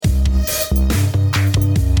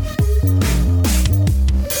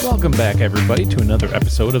Welcome back, everybody, to another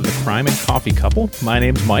episode of the Crime and Coffee Couple. My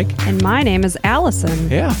name's Mike. And my name is Allison.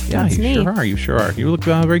 Yeah, That's you me. sure are. You look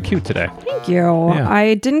very cute today. Thank you. Yeah.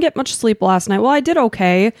 I didn't get much sleep last night. Well, I did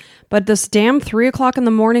okay, but this damn 3 o'clock in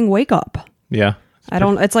the morning wake up. Yeah.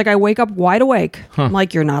 It's like I wake up wide awake. I'm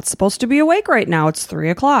like, you're not supposed to be awake right now. It's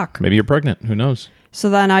 3 o'clock. Maybe you're pregnant. Who knows? So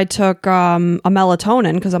then I took a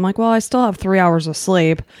melatonin because I'm like, well, I still have 3 hours of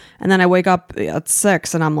sleep. And then I wake up at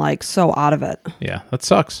 6 and I'm like so out of it. Yeah, that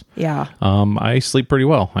sucks. Yeah. I sleep pretty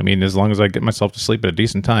well. I mean, as long as I get myself to sleep at a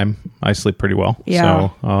decent time, I sleep pretty well.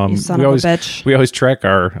 Yeah. So, You son of a bitch. We always track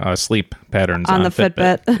our sleep patterns On the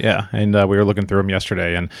Fitbit. Yeah, and we were looking through them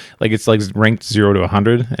yesterday, and it's ranked 0 to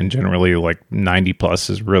 100, and generally 90 plus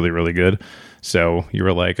is really, really good. So you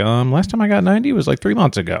were like, last time I got 90 was 3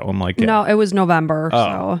 months ago. I'm like, yeah. No, it was November.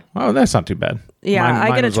 So That's not too bad. yeah,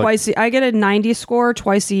 I get it twice. I get a 90 score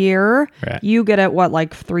twice a year. Right. You get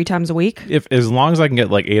it 3 times a week, As long as I can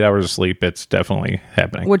get 8 hours of sleep, it's definitely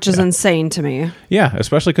happening. which is insane to me. Yeah,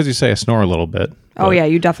 especially because you say I snore a little bit. Oh yeah,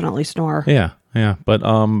 you definitely snore. Yeah. But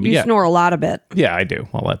You snore a lot a bit. Yeah, I do.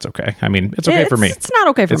 Well, that's okay. I mean, it's okay for me. It's not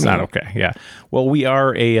okay for me. It's not okay. Yeah. Well, we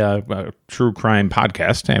are a true crime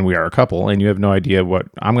podcast, and we are a couple, and you have no idea what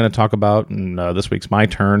I'm going to talk about. And this week's my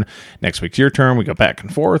turn. Next week's your turn. We go back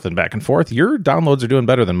and forth and back and forth. Your downloads are doing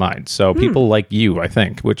better than mine. So people like you, I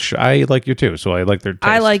think, which I like you too. So I like their taste.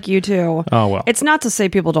 I like you too. Oh, well. It's not to say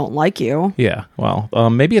people don't like you. Yeah. Well,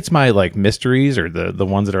 maybe it's my mysteries or the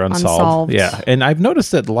ones that are unsolved. Unsolved. Yeah. And I've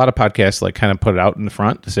noticed that a lot of podcasts kind of put it out in the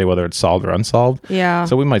front to say whether it's solved or unsolved. Yeah.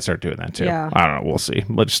 So we might start doing that too. Yeah. I don't know. We'll see.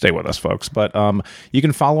 Let's stay with us, folks. But you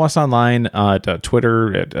can follow us online at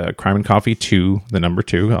Twitter at Crime and Coffee 2, the number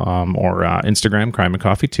 2, or Instagram Crime and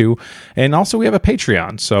Coffee 2, and also we have a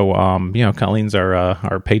Patreon. So Colleen's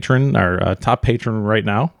our patron, our top patron right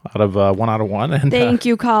now out of 1 out of 1. And Thank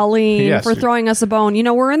you, Colleen, yes. for throwing us a bone.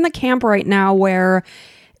 We're in the camp right now where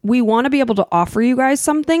we want to be able to offer you guys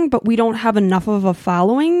something, but we don't have enough of a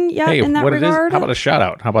following yet hey, in that what regard. it is? How about a shout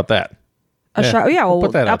out? How about that? A shout? Yeah, well,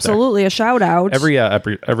 put that out absolutely a shout out. Every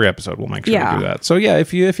episode, we'll make sure Yeah. to do that. So yeah,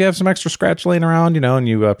 if you have some extra scratch laying around, and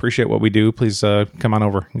you appreciate what we do, please come on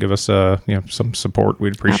over and give us some support.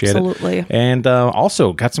 We'd appreciate Absolutely. it. And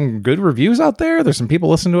also got some good reviews out there. There's some people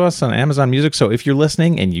listening to us on Amazon Music. So if you're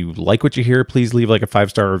listening and you like what you hear, please leave a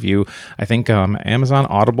 5-star review. I think Amazon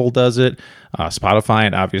Audible does it, Spotify,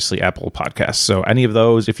 and obviously Apple Podcasts. So any of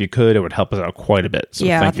those, if you could, it would help us out quite a bit. So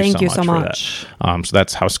Yeah, thank you so much. much. So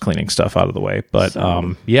that's house cleaning stuff out of the way. But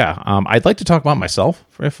I'd like to talk about myself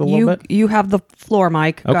for a little bit. You have the floor,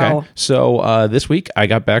 Mike. Okay. Go. So this week I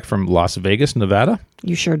got back from Las Vegas, Nevada,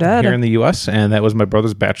 You sure did. here in the U.S., and that was my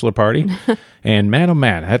brother's bachelor party. And man, oh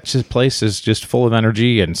man, that place is just full of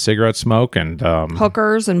energy and cigarette smoke and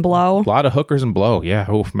Hookers and blow. a lot of hookers and blow. Yeah.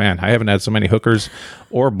 Oh man, I haven't had so many hookers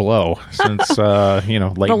or blow since late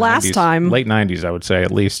The last 90s. time. Late 90s, I would say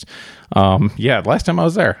at least. Last time I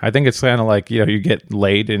was there. I think it's kind of like, you get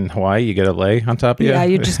laid in Hawaii, you get a lay on top of you. Yeah,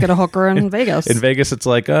 you just get a hooker in Vegas. In Vegas, it's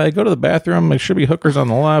like, I go to the bathroom, there should be hookers on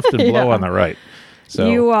the left and blow Yeah. on the right. So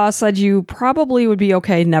You said you probably would be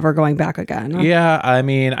okay never going back again. yeah, I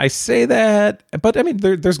mean, I say that, but I mean,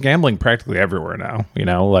 there's gambling practically everywhere now.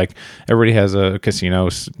 Everybody has a casino.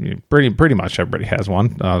 Pretty much everybody has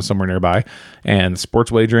one somewhere nearby, and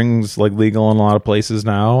sports wagering's legal in a lot of places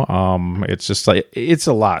now. It's just it's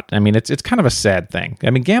a lot. I mean, it's kind of a sad thing. I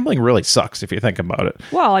mean, gambling really sucks if you think about it.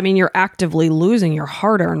 Well, I mean, you're actively losing your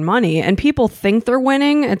hard-earned money, and people think they're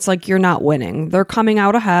winning. It's like you're not winning. They're coming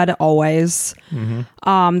out ahead always. Mm-hmm.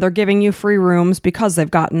 They're giving you free rooms because they've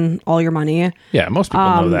gotten all your money. Yeah, most people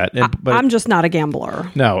know that. But I'm just not a gambler.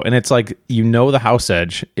 no, and it's the house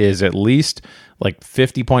edge is at least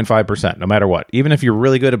 50.5%, no matter what. Even if you're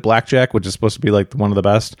really good at blackjack, which is supposed to be one of the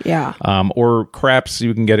best. Yeah. Or craps,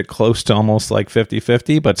 you can get it close to almost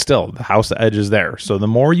 50-50, but still, the house edge is there. So the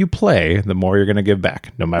more you play, the more you're going to give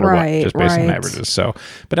back, no matter what, just based on averages. So,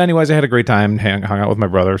 but anyways, I had a great time, hung out with my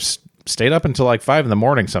brother, stayed up until 5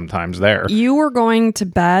 a.m. sometimes there. You were going to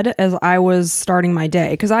bed as I was starting my day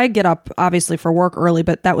because I get up obviously for work early,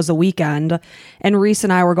 but that was a weekend. And Reese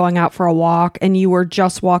and I were going out for a walk, and you were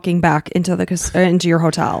just walking back into into your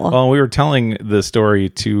hotel. Well, we were telling the story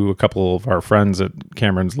to a couple of our friends at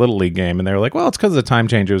Cameron's Little League game, and they were like, "Well, it's because of the time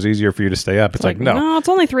change. It was easier for you to stay up." It's no, it's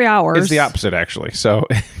only 3 hours. it's the opposite actually. So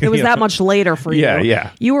It was that much later for you. Yeah.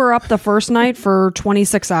 You were up the first night for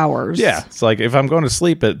 26 hours. Yeah, it's if I'm going to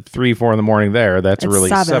sleep at 3, 4 in the morning there, that's It's really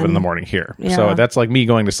 7. 7 in the morning here. Yeah. So that's like me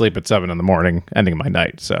going to sleep at 7 in the morning, ending my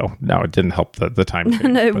night. So no, it didn't help the time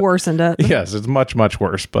change. It but- worsened it. Yes, it's much, much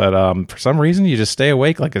worse. But for some reason, you just stay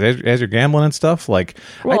awake, like as you're gambling and stuff. Like,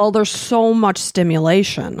 Well, there's so much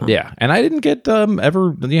stimulation. yeah. And I didn't get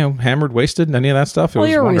ever, hammered, wasted, any of that stuff. It Well,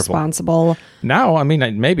 was you're wonderful. responsible. Now, I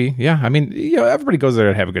mean, maybe, yeah. I mean, everybody goes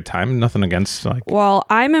there to have a good time. Nothing against, like, Well,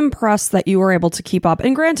 I'm impressed that you were able to keep up.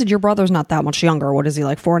 And granted, your brother's not that much younger. What is he,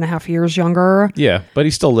 like 4.5 years younger? yeah. But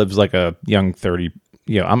he still lives like a young 30.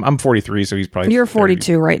 Yeah, I'm 43, so he's probably You're 30,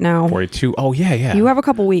 42 right now. 42. Oh, yeah, yeah. You have a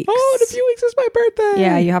couple weeks. Oh, in a few weeks is my birthday.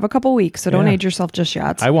 Yeah, you have a couple weeks, so don't Yeah. age yourself just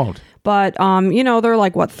yet. I won't. But they're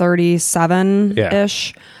like what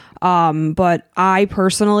 37-ish. But I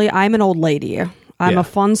personally, I'm an old lady. I'm Yeah. a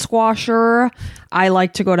fun squasher. I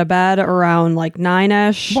like to go to bed around like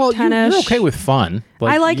 9-ish, Well, 10-ish. you're okay with fun.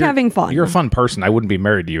 I like you're- having fun. You're a fun person. I wouldn't be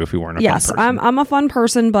married to you if you weren't a Yes, fun person. I'm a fun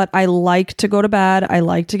person, but I like to go to bed. I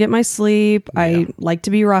like to get my sleep. I like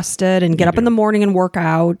to be rested and get up in the morning and work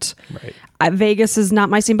out. Right. Vegas is not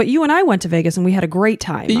my scene, but you and I went to Vegas and we had a great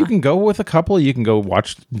time. You can go with a couple. You can go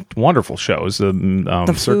watch wonderful shows.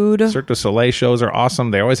 The food. Cirque du Soleil shows are awesome.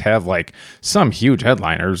 They always have like some huge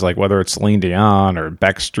headliners, like whether it's Celine Dion or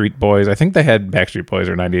Backstreet Boys. I think they had Backstreet Boys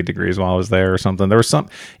or 98 Degrees while I was there or something. There was some,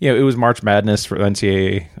 it was March Madness for the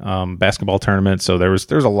NCAA basketball tournament. So there was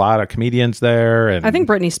a lot of comedians there. And I think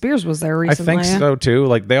Britney Spears was there I recently. think so too.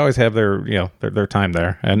 Like they always have their their time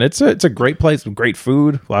there, and it's a great place with great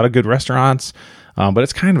food, a lot of good restaurants. But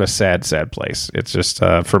it's kind of a sad place. It's just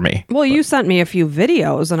for me. Well, you sent me a few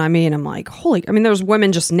videos, and I'm like, there's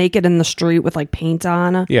women just naked in the street with like paint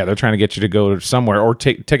on. Yeah, they're trying to get you to go somewhere or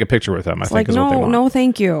take a picture with them. I think Like, is what they want. no,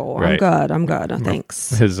 thank you. Right. I'm good.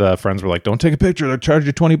 Thanks. His friends were like, "Don't take a picture. They'll charge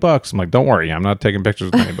you $20." I'm like, "Don't worry, I'm not taking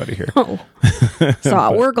pictures with anybody here."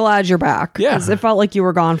 So we're glad you're back. Yeah. 'Cause it felt like you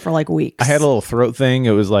were gone for like weeks. I had a little throat thing.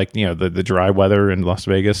 It was like the dry weather in Las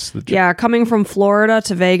Vegas. Yeah, coming from Florida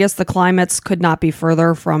to Vegas, the climates could not be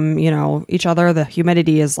further from, each other. The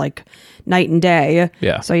humidity is like night and day.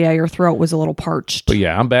 Yeah. So yeah, your throat was a little parched. But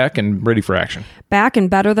yeah, I'm back and ready for action. Back and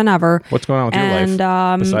better than ever. What's going on with your And,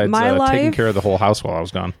 life? Besides my taking life- care of the whole house while I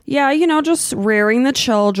was gone. Yeah, just rearing the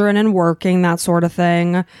children and working, that sort of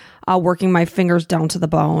thing. Working my fingers down to the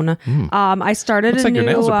bone. I started Looks a like new. your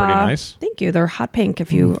nails are pretty nice. Thank you. They're hot pink.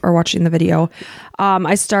 If you are watching the video,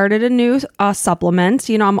 I started a new supplement.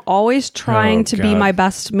 I'm always trying Oh, to be God. my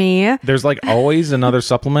best me. There's like always another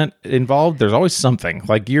supplement involved. There's always something.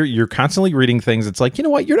 Like you're constantly reading things. It's like, you know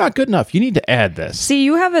what? You're not good enough. You need to add this. See,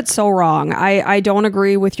 you have it so wrong. I don't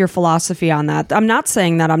agree with your philosophy on that. I'm not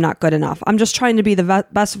saying that I'm not good enough. I'm just trying to be the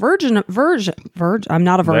best virgin. I'm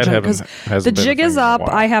not a virgin because hasn't the been a jig is thing in a up. while.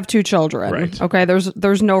 I have 2 children. Right. Okay,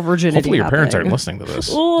 there's no virginity. Hopefully your parents happening. aren't listening to this.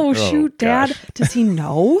 Oh shoot, Dad! gosh. Does he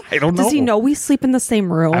know? I don't Does he know. know we sleep in the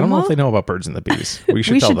same room? I don't know if they know about birds and the bees. We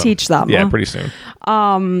should We tell should them. teach them. Yeah, pretty soon.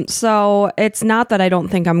 So it's not that I don't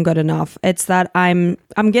think I'm good enough. It's that I'm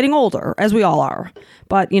getting older, as we all are.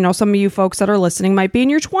 But some of you folks that are listening might be in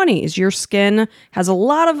your 20s. Your skin has a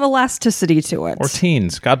lot of elasticity to it. Or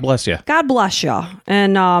teens. God bless you. God bless you.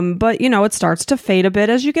 And but it starts to fade a bit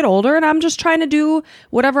as you get older, and I'm just trying to do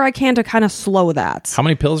whatever I can to kind of slow that. How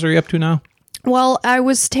many pills are you up to now? Well, I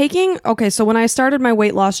was taking, so when I started my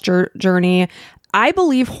weight loss journey, I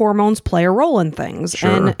believe hormones play a role in things.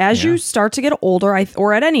 Sure, and as yeah. you start to get older,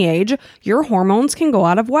 or at any age, your hormones can go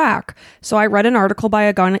out of whack. So I read an article by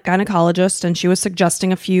a gynecologist, and she was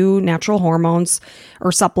suggesting a few natural hormones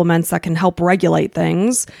or supplements that can help regulate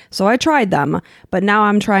things. So I tried them. But now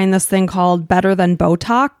I'm trying this thing called Better Than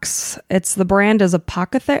Botox. The brand is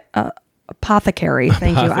Apothecary.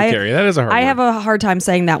 Thank you. Apothecary. That is a hard I word. have a hard time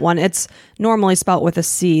saying that one. It's normally spelt with a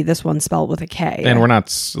C. This one's spelled with a K. And we're not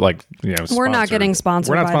We're not sponsored. getting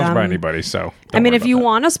sponsored We're not by sponsored by them. anybody. So I don't mean, worry if you about that.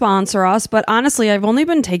 want to sponsor us, but honestly, I've only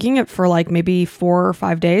been taking it for like maybe 4 or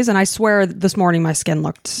 5 days, and I swear this morning my skin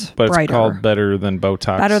looked But it's brighter. called Better Than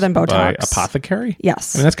Botox. Better Than by Botox. Apothecary?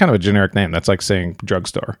 Yes. I mean, that's kind of a generic name. That's like saying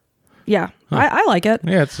drugstore. Yeah, I like it.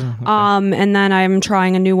 Yeah, it's okay. And then I'm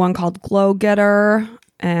trying a new one called Glow Getter.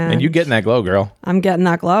 and you getting that glow, girl. I'm getting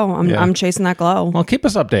that glow. I'm chasing that glow. Well, keep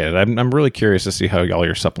us updated. I'm really curious to see how all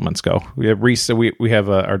your supplements go. We have Reese. We have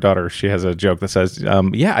our daughter. She has a joke that says,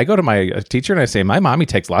 "Yeah, I go to my teacher and I say my mommy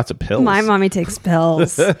takes lots of pills." My mommy takes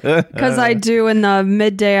pills because I do in the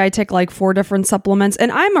midday. I take like 4 different supplements,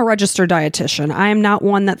 and I'm a registered dietitian. I am not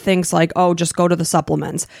one that thinks like, oh, just go to the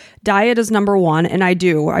supplements. Diet is number 1, and I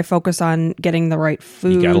focus on getting the right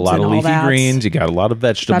foods. You got a lot and of all leafy that. greens. You got a lot of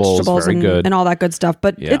vegetables. Very and, good. and all that good stuff.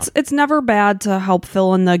 But Yeah. it's never bad to help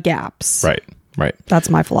fill in the gaps. Right. Right. That's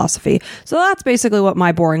my philosophy. So that's basically what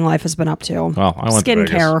my boring life has been up to. Well, I went to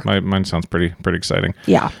skincare. Vegas. Mine sounds pretty exciting.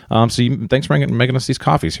 Yeah. Thanks for making us these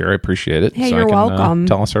coffees here. I appreciate it. Hey, so you're I can, welcome.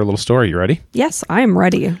 Tell us our little story. You ready? Yes, I am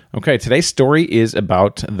ready. Okay. Today's story is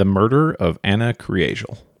about the murder of Anna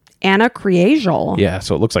Kriegel. Anna Kriegel. Yeah.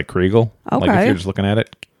 So it looks like Kriegel. Like Okay. if you're just looking at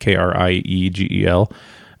it, Kriegel.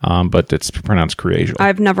 But it's pronounced Kriegel.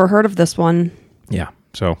 I've never heard of this one. Yeah.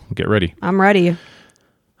 So get ready. I'm ready.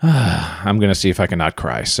 I'm going to see if I can not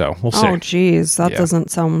cry. So we'll see. Oh, geez. That Yeah. doesn't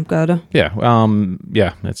sound good. Yeah.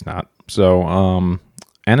 Yeah, it's not. So,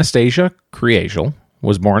 Anastasia Kriegel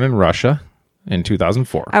was born in Russia in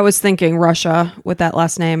 2004. I was thinking Russia with that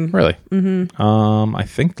last name. Really? Mm-hmm. I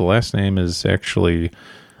think the last name is actually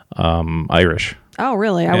Irish. Oh,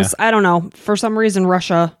 really? I don't know. For some reason,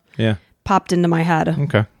 Russia Yeah. popped into my head.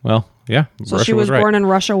 Okay. Well, yeah. So Russia she was right. born in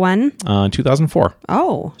Russia when? In 2004.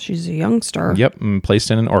 Oh, she's a youngster. Yep. And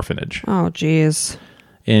placed in an orphanage. Oh, geez.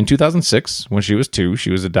 In 2006, when she was 2,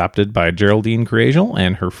 she was adopted by Geraldine Kriegel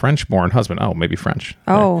and her French-born husband. Oh, maybe French.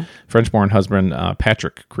 Oh. French-born husband,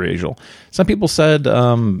 Patrick Kriegel. Some people said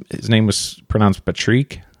his name was pronounced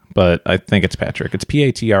Patrick, but I think it's Patrick. It's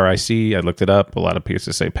Patrick. I looked it up. A lot of people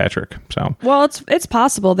say Patrick. So, Well, it's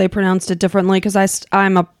possible they pronounced it differently because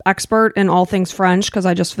I'm an expert in all things French because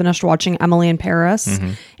I just finished watching Emily in Paris.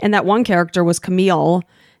 Mm-hmm. And that one character was Camille,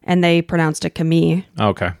 and they pronounced it Camille.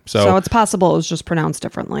 okay. So it's possible it was just pronounced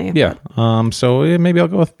differently. Yeah. So maybe I'll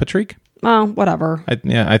go with Patrick. Well, whatever.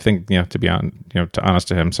 I think, to be honest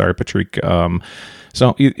to him, sorry, Patrick.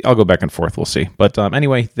 So I'll go back and forth. We'll see. But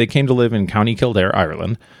anyway, they came to live in County Kildare,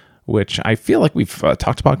 Ireland, which I feel like we've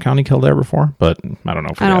talked about County Kildare before, but I don't know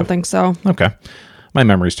if we I don't have. think so. Okay. My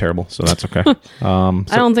memory's terrible, so that's okay. I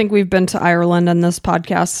don't think we've been to Ireland in this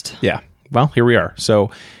podcast. Yeah. Well, here we are. So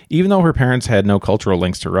even though her parents had no cultural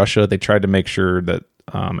links to Russia, they tried to make sure that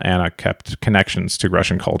Anna kept connections to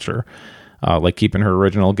Russian culture, like keeping her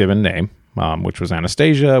original given name, which was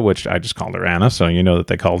Anastasia, which I just called her Anna. So you know that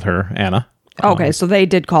they called her Anna. Okay, so they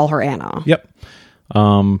did call her Anna. Yep.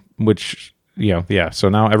 Which, yeah. So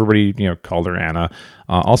now everybody, called her Anna.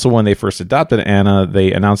 Also, when they first adopted Anna,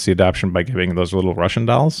 they announced the adoption by giving those little Russian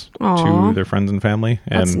dolls to their friends and family,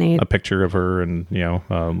 and That's neat. a picture of her, and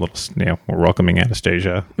we're welcoming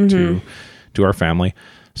Anastasia to our family.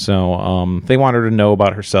 So they want her to know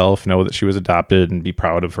about herself, know that she was adopted, and be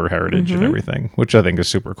proud of her heritage and everything, which I think is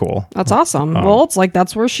super cool. That's awesome. Well, it's like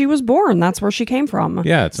that's where she was born. That's where she came from.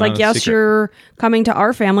 Yeah, it's like, not a yes, secret. you're coming to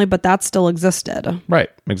our family, but that still existed. Right,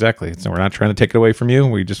 exactly. So we're not trying to take it away from you.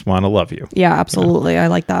 We just want to love you. Yeah, absolutely. I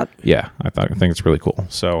like that. Yeah, I think it's really cool.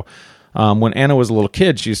 So when Anna was a little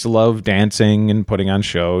kid, she used to love dancing and putting on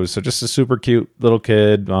shows. So just a super cute little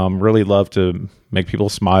kid, really loved to make people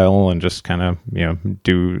smile and just kind of,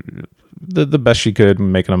 do the best she could,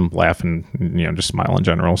 making them laugh and, just smile in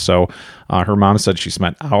general. So her mom said she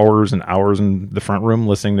spent hours and hours in the front room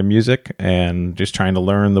listening to music and just trying to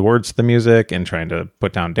learn the words to the music and trying to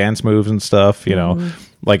put down dance moves and stuff,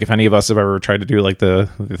 like if any of us have ever tried to do like the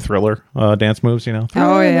Thriller dance moves,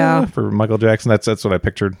 Oh, yeah. for Michael Jackson. That's what I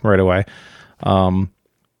pictured right away.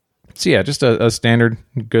 So yeah, just a standard,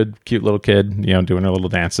 good, cute little kid, doing her little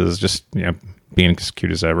dances, just, being as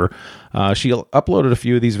cute as ever. She uploaded a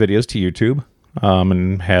few of these videos to YouTube,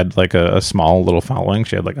 and had like a small little following.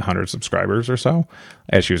 She had like 100 subscribers or so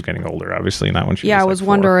as she was getting older, obviously, not when she was I like was 4.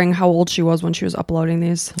 wondering how old she was when she was uploading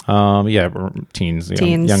these. Teens.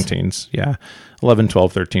 Teens. Young teens. Yeah. 11,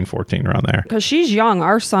 12, 13, 14, around there. Because she's young.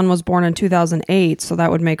 Our son was born in 2008, so that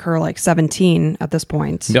would make her like 17 at this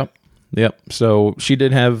point. Yep. So she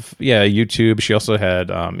did have, YouTube. She also had,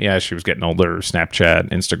 she was getting older, Snapchat,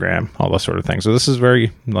 Instagram, all that sort of thing. So this is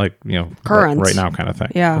very like, current right now kind of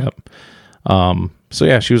thing. Yeah. Yep. So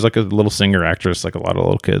yeah, she was like a little singer actress, like a lot of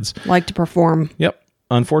little kids. Like to perform. Yep.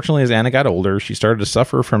 Unfortunately, as Anna got older, she started to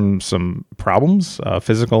suffer from some problems,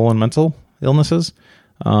 physical and mental illnesses.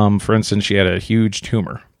 For instance, she had a huge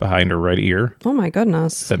tumor behind her right ear Oh my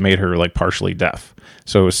goodness. that made her like partially deaf.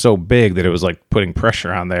 So it was so big that it was like putting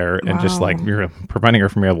pressure on there and just like you're preventing her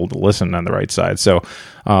from being able to listen on the right side. So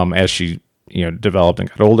as she developed and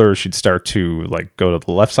got older, she'd start to like go to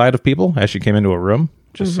the left side of people as she came into a room,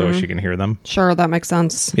 just so she can hear them. Sure, that makes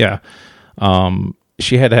sense. Yeah.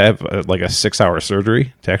 She had to have like a 6-hour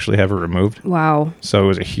surgery to actually have her removed. Wow. So it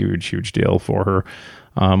was a huge deal for her.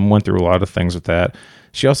 Went through a lot of things with that.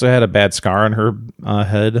 She also had a bad scar on her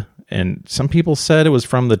head And some people said it was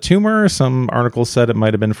from the tumor. Some articles said it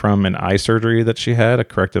might have been from an eye surgery that she had, a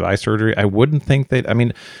corrective eye surgery. I wouldn't think I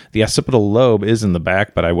mean, the occipital lobe is in the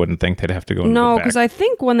back, but I wouldn't think they'd have to go into the back. No, because I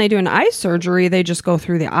think when they do an eye surgery, they just go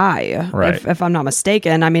through the eye, Right. if I'm not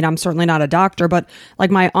mistaken. I mean, I'm certainly not a doctor, but like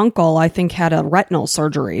my uncle, I think, had a retinal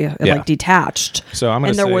surgery, like detached. So I'm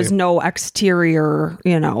going to say... And there was no exterior,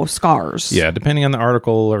 scars. Yeah, depending on the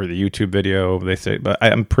article or the YouTube video, they say, but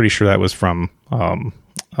I'm pretty sure that was from...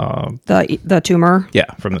 The tumor.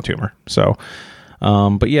 Yeah, from the tumor. So,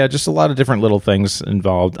 but yeah, just a lot of different little things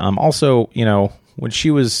involved. Also, when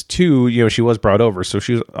she was 2, she was brought over, so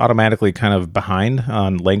she was automatically kind of behind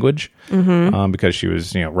on language because she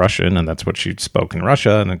was, Russian, and that's what she spoke in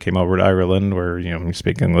Russia, and then came over to Ireland where, you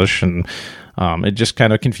speak English, and it just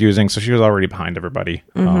kind of confusing. So she was already behind everybody.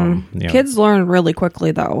 Kids learn really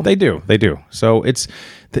quickly, though. They do. So it's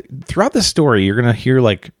throughout the story, you're going to hear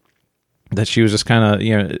that she was just kind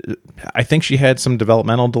of, I think she had some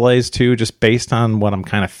developmental delays too, just based on what I'm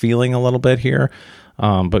kind of feeling a little bit here.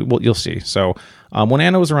 But you'll see. So when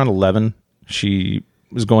Anna was around 11, she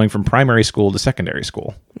was going from primary school to secondary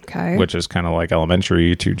school. Okay. Which is kind of like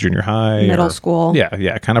elementary to junior high. Middle school.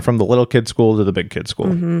 Yeah. Kind of from the little kid school to the big kid school.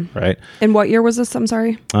 Right. And what year was this? I'm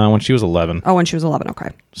sorry. When she was 11. Oh, when she was 11.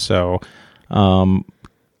 Okay. So,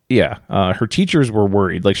 her teachers were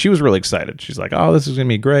worried. Like, she was really excited. She's like, oh, this is going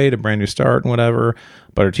to be great, a brand new start and whatever.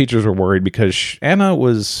 But her teachers were worried because Anna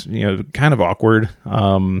was, kind of awkward.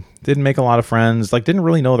 Didn't make a lot of friends. Like, didn't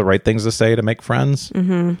really know the right things to say to make friends,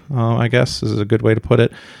 I guess is a good way to put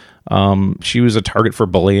it. She was a target for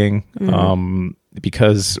bullying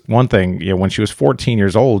because one thing, when she was 14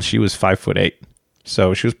 years old, she was 5'8".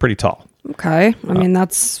 So she was pretty tall. Okay. I mean,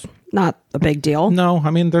 that's not a big deal. No,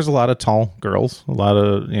 I mean, there's a lot of tall girls, a lot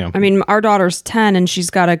of, I mean, our daughter's 10 and she's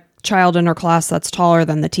got a child in her class that's taller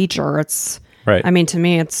than the teacher. It's right. I mean, to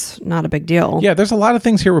me, it's not a big deal. Yeah, there's a lot of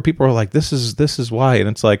things here where people are like, this is why, and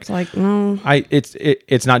it's like no,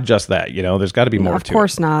 it's not just that, there's got to be more. Of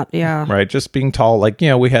course not. Yeah. Right. Just being tall. Like,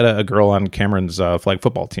 we had a girl on Cameron's flag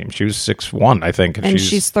football team. She was 6'1", I think, and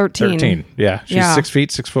she's 13. 13. Yeah, she's 6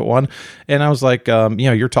 feet, 6'1", and I was like,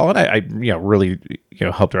 you're tall, and I really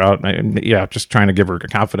helped her out. Just trying to give her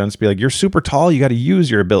confidence, be like, you're super tall, you got to use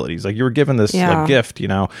your abilities. Like, you were given this like gift,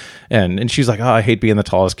 and she's like, oh, I hate being the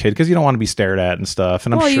tallest kid because you don't want to be stared at and stuff.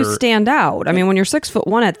 And I'm sure you stand out. I mean, when you're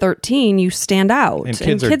 6'1" at 13, you stand out. And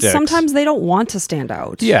kids sometimes they don't want to stand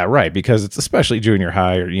out. Yeah, right. Because it's especially junior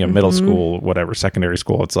high or middle school, whatever, secondary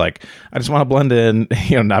school. It's like, I just want to blend in,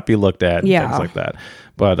 not be looked at, and things like that.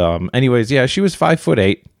 But anyways, she was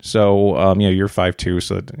 5'8". So you're 5'2".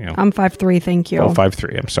 So I'm 5'3". Thank you. Oh,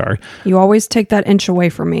 5'3". I'm sorry. You always take that inch away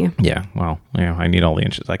from me. Yeah. Well, I need all the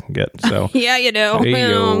inches I can get. So yeah, you do. You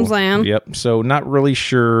know what I'm saying? Yep. So not really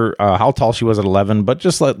sure how tall she was at 11, but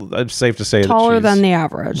just it's safe to say taller that than the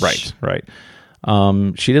average. Right.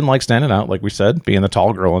 She didn't like standing out, like we said, being the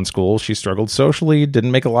tall girl in school. She struggled socially,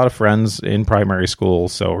 didn't make a lot of friends in primary school,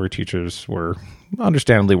 so her teachers were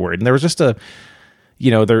understandably worried. And there was just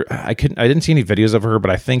I didn't see any videos of her, but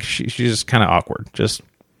I think she's just kind of awkward, just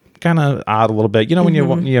kind of odd a little bit.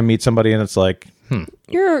 When you meet somebody and it's like,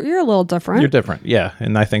 you're a little different. You're different, yeah.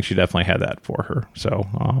 And I think she definitely had that for her. So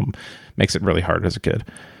makes it really hard as a kid.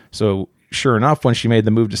 So sure enough, when she made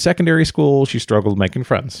the move to secondary school, she struggled making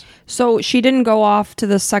friends. So she didn't go off to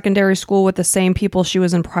the secondary school with the same people she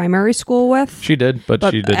was in primary school with? She did, but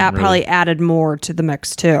she didn't probably added more to the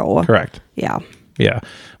mix too. Correct. Yeah. Yeah.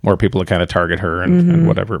 More people to kind of target her and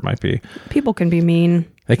whatever it might be. People can be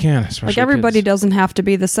mean. They can, especially like everybody kids. Doesn't have to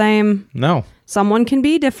be the same. No. Someone can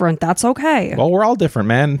be different. That's okay. Well, we're all different,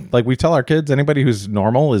 man. Like we tell our kids, anybody who's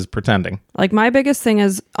normal is pretending. Like my biggest thing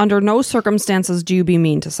is, under no circumstances do you be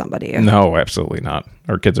mean to somebody. No, absolutely not.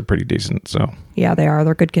 Our kids are pretty decent, so. Yeah, they are.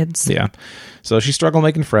 They're good kids. Yeah. So she struggled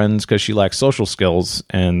making friends because she lacks social skills,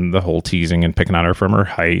 and the whole teasing and picking on her from her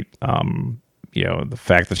height. The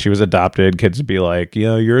fact that she was adopted, kids would be like,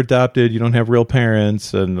 you're adopted, you don't have real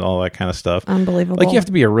parents, and all that kind of stuff. Unbelievable. Like, you have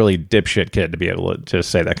to be a really dipshit kid to be able to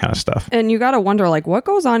say that kind of stuff. And you got to wonder, like, what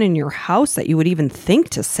goes on in your house that you would even think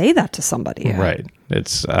to say that to somebody? Right.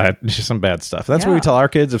 It's just some bad stuff. That's what we tell our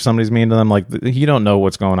kids if somebody's mean to them. Like, you don't know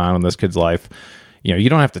what's going on in this kid's life. You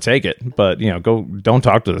don't have to take it, but, don't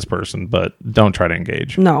talk to this person, but don't try to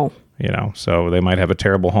engage. No. So they might have a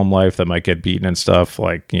terrible home life that might get beaten and stuff.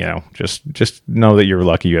 Like, just know that you're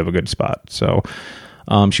lucky you have a good spot. So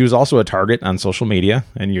she was also a target on social media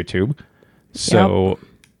and YouTube. So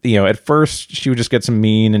at first she would just get some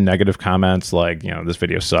mean and negative comments like, this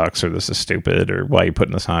video sucks or this is stupid or why are you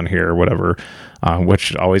putting this on here or whatever,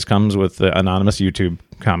 which always comes with the anonymous YouTube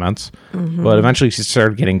comments. But eventually she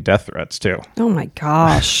started getting death threats too. Oh my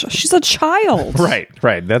gosh. She's a child.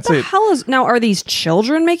 Right. That's The it. hell is now? Are these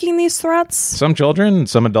children making these threats? Some children,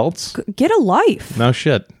 some adults. Get a life. No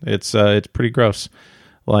shit. It's pretty gross.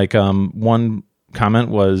 Like one comment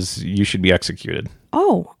was, "You should be executed."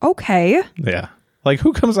 Oh, okay. Yeah. Like,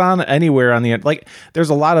 who comes on anywhere on the like?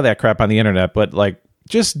 There's a lot of that crap on the internet, but like,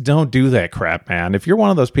 just don't do that crap, man. If you're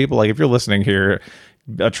one of those people, like if you're listening here,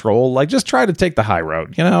 a troll, like just try to take the high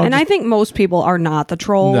road, And I think most people are not the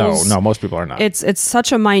trolls. No, most people are not. It's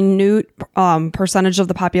such a minute percentage of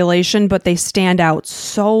the population, but they stand out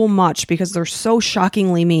so much because they're so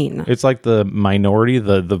shockingly mean. It's like the minority,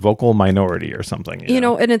 the vocal minority or something. You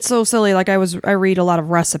know, and it's so silly. Like I read a lot of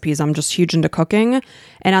recipes. I'm just huge into cooking.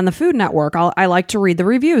 And on the Food Network, I like to read the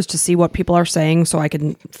reviews to see what people are saying so I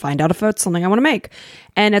can find out if it's something I want to make.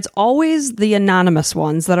 And it's always the anonymous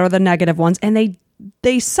ones that are the negative ones. And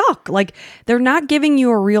they suck. Like they're not giving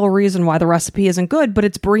you a real reason why the recipe isn't good, but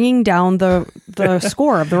it's bringing down the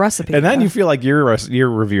score of the recipe. And then you feel like your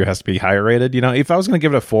review has to be higher rated. If I was going to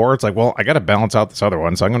give it a 4, it's like, well, I got to balance out this other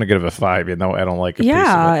one, so I'm going to give it a 5. I don't like a piece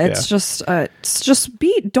of it. It's just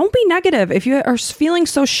don't be negative. If you are feeling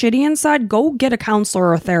so shitty inside, go get a counselor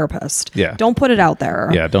or a therapist. Yeah, don't put it out there.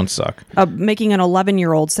 Yeah, don't suck. Making an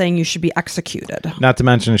 11-year-old saying you should be executed. Not to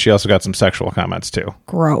mention, she also got some sexual comments too.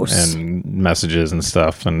 Gross. And messages and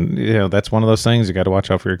stuff, and that's one of those things you got to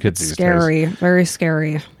watch out for your kids these days. Scary, very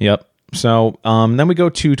scary. Yep. So then we go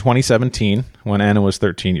to 2017 when Anna was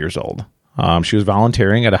 13 years old. She was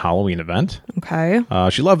volunteering at a Halloween event. Okay.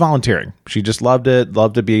 She loved volunteering. She just loved it.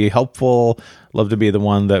 Loved to be helpful. Loved to be the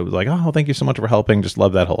one that was like, oh, thank you so much for helping. Just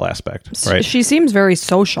love that whole aspect. Right. She seems very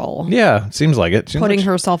social. Yeah, it seems like it. Putting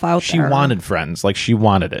herself out there. She wanted friends. Like she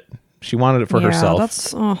wanted it. She wanted it for herself.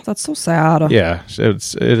 That's so sad. Yeah,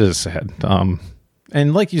 it is sad.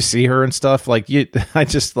 And like you see her and stuff, like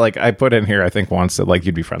I put in here, I think once that like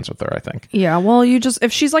you'd be friends with her, I think. Yeah, well,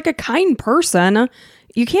 if she's like a kind person,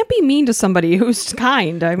 you can't be mean to somebody who's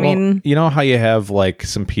kind. I mean, you know how you have like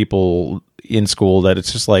some people in school that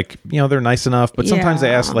it's just like, they're nice enough, but sometimes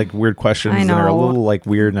they ask like weird questions and they're a little like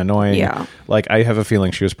weird and annoying. Yeah. Like I have a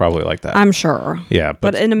feeling she was probably like that. I'm sure. Yeah.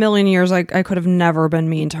 But in a million years, I could have never been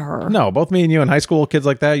mean to her. No, both me and you in high school, kids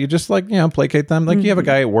like that, you just like, placate them. Like you have a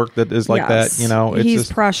guy at work that is like that, it's he's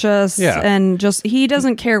just precious. Yeah. And just, he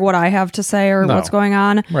doesn't care what I have to say or what's going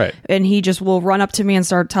on. Right. And he just will run up to me and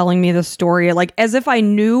start telling me the story, like as if I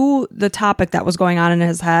knew the topic that was going on in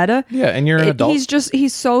his head. Yeah. And you're an adult.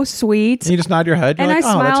 He's so sweet. And you just nod your head. And like, I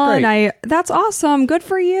smile and that's awesome. Good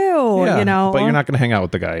for you. Yeah, but you're not going to hang out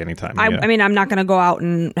with the guy anytime. I mean, I'm not going to go out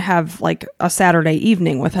and have like a Saturday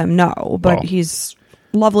evening with him. No, but he's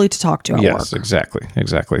lovely to talk to at work. Yes,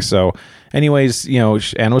 exactly. So anyways,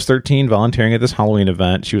 Anna was 13, volunteering at this Halloween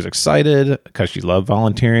event. She was excited because she loved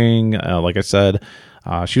volunteering. Like I said,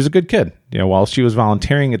 she was a good kid. While she was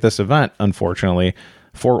volunteering at this event, unfortunately,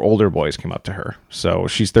 4 older boys came up to her. So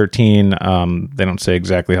she's 13. They don't say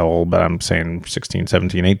exactly how old, but I'm saying 16,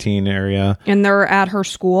 17, 18 area. And they're at her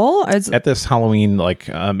school? At this Halloween, like,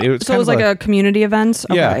 it was like a community event?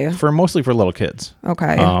 Okay. Yeah, mostly for little kids.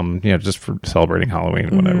 Okay. Just for celebrating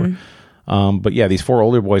Halloween, whatever. But yeah, these 4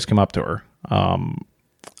 older boys come up to her.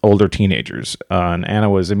 Older teenagers, and Anna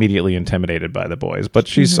was immediately intimidated by the boys, but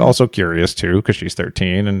she's also curious too because she's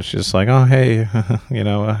 13 and she's just like, oh hey,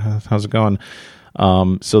 how's it going?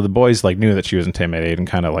 So the boys like knew that she was intimidated and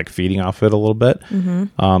kind of like feeding off it a little bit.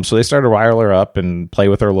 So they started to rile her up and play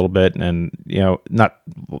with her a little bit, and not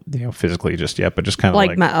physically just yet, but just kind of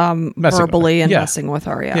like verbally and messing with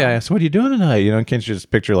her. Yeah. So what are you doing tonight? Can't you just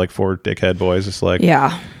picture like 4 dickhead boys just like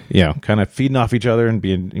kind of feeding off each other and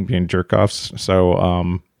being jerk offs. So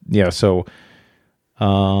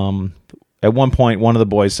at one point, one of the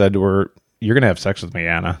boys said to her, "You're gonna have sex with me,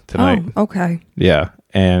 Anna, tonight." Oh, okay. Yeah,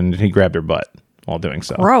 and he grabbed her butt while doing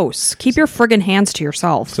so. Gross. Keep your friggin' hands to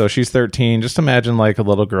yourself. So she's 13. Just imagine like a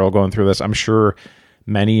little girl going through this. I'm sure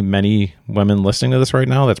many women listening to this right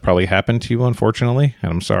now, that's probably happened to you, unfortunately.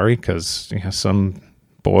 And I'm sorry, because some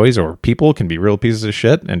boys or people can be real pieces of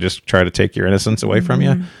shit and just try to take your innocence away from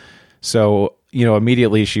you. So,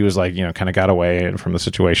 immediately she was like, kind of got away from the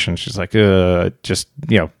situation. She's like, the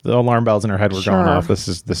alarm bells in her head were going off. This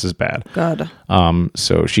is bad. Good.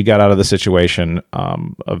 So she got out of the situation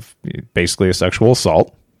of basically a sexual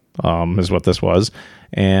assault, is what this was.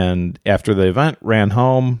 And after the event, ran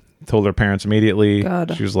home, told her parents immediately.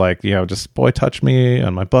 Good. She was like, just boy touched me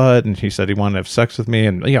on my butt, and he said he wanted to have sex with me.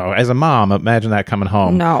 And as a mom, imagine that coming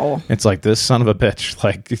home. No. It's like, this son of a bitch,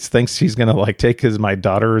 like, he thinks he's gonna like take my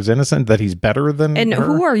daughter is innocent, that he's better than And her.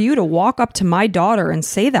 who are you to walk up to my daughter and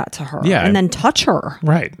say that to her? Yeah. And then touch her?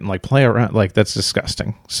 Right. And like play around. Like, that's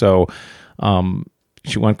disgusting. So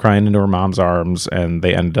she went crying into her mom's arms, and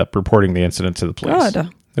they ended up reporting the incident to the police. Good.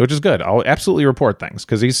 Which is good. I'll absolutely report things,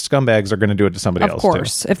 because these scumbags are going to do it to somebody else. Of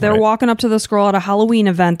course. Too. If they're Right. walking up to this girl at a Halloween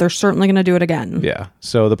event, they're certainly going to do it again. Yeah.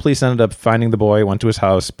 So the police ended up finding the boy, went to his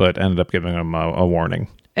house, but ended up giving him a warning.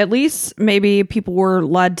 At least maybe people were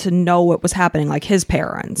led to know what was happening, like his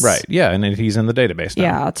parents. Right. Yeah. And he's in the database now.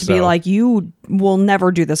 Yeah, to be like, you will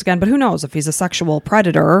never do this again. But who knows if he's a sexual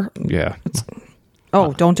predator? Yeah.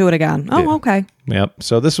 Don't do it again. Oh, Yeah. okay. Yep.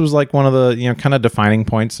 So this was like one of the, kind of defining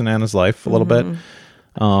points in Anna's life a little bit.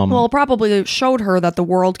 Well, it probably showed her that the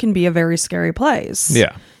world can be a very scary place.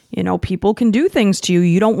 Yeah. People can do things to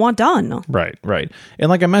you don't want done. Right, right. And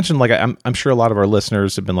like I mentioned, like I'm sure a lot of our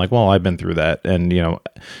listeners have been like, well, I've been through that, and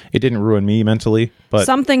it didn't ruin me mentally, but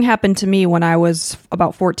Something happened to me when I was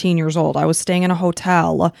about 14 years old. I was staying in a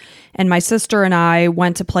hotel, and my sister and I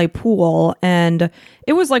went to play pool, and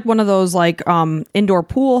it was like one of those like indoor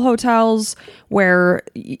pool hotels where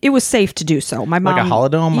it was safe to do so. My mom, like a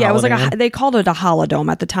holodome. Yeah, it was like Holiday Inn? they called it a holodome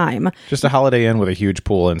at the time. Just a Holiday Inn with a huge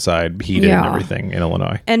pool inside, heated and Yeah. everything in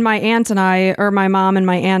Illinois. And my aunt and I, or my mom and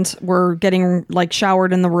my aunt, were getting like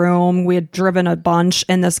showered in the room. We had driven a bunch,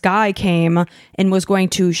 and this guy came and was going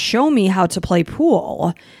to show me how to play pool,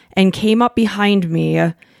 and came up behind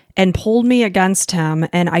me and pulled me against him,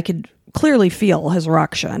 and I could clearly feel his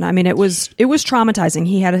erection. I mean, it was traumatizing.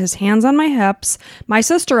 He had his hands on my hips. My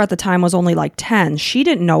sister at the time was only like 10. She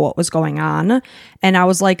didn't know what was going on. And I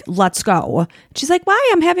was like, let's go. She's like, why?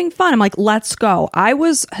 I'm having fun. I'm like, let's go. I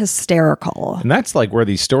was hysterical. And that's like where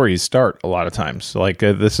these stories start a lot of times. Like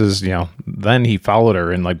this is, then he followed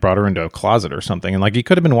her and like brought her into a closet or something. And like he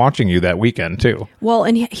could have been watching you that weekend too. Well,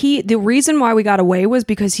 and the reason why we got away was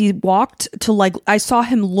because he walked to like, I saw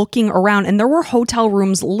him looking around, and there were hotel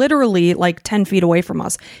rooms literally like 10 feet away from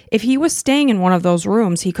us. If he was staying in one of those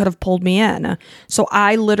rooms, he could have pulled me in. So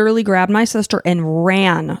I literally grabbed my sister and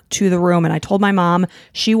ran to the room, and I told my mom.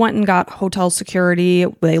 She went and got hotel security.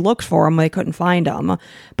 They looked for him. They couldn't find him.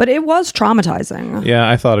 But it was traumatizing. Yeah,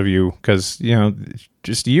 I thought of you because,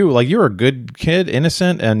 just you, like you're a good kid,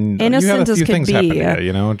 innocent, and you had Innocent a as few could things be. happen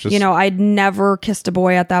to you, I'd never kissed a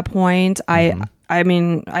boy at that point. I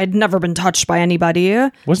mean, I'd never been touched by anybody.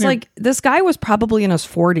 It's like this guy was probably in his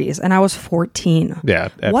 40s, and I was 14. Yeah,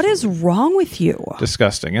 absolutely. What is wrong with you?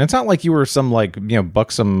 Disgusting. And it's not like you were some like,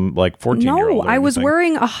 buxom like 14-year-old. No, I was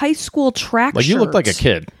wearing a high school track like shirt. you looked like a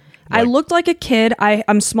kid. I looked like a kid.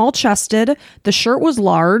 I'm small chested. The shirt was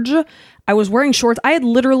large. I was wearing shorts. I had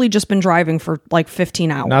literally just been driving for like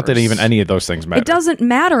 15 hours. Not that even any of those things matter. It doesn't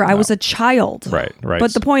matter. I was a child. Right.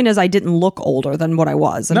 But the point is, I didn't look older than what I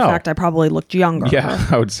was. In fact, I probably looked younger. Yeah,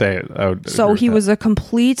 I would say it. So he was a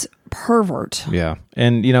complete pervert. Yeah.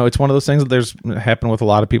 And, it's one of those things that there's happened with a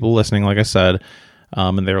lot of people listening, like I said.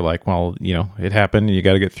 And they're like, well, it happened. You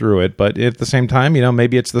got to get through it. But at the same time,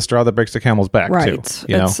 maybe it's the straw that breaks the camel's back, right. too.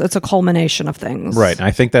 It's a culmination of things. Right. And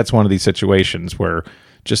I think that's one of these situations where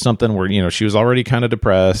just something where, she was already kind of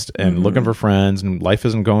depressed and looking for friends, and life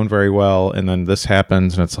isn't going very well. And then this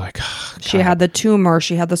happens, and it's like, oh, she had the tumor.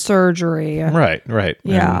 She had the surgery. Right.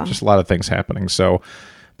 Yeah. And just a lot of things happening. So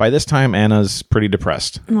by this time, Anna's pretty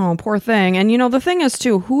depressed. Oh, poor thing. And the thing is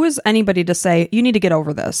too, who is anybody to say you need to get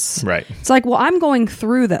over this? Right. It's like, well, I'm going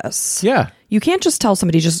through this. Yeah. You can't just tell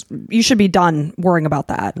somebody you should be done worrying about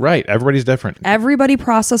that. Right. Everybody's different. Everybody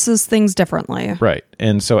processes things differently. Right.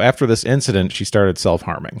 And so after this incident, she started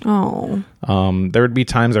self-harming. Oh. There would be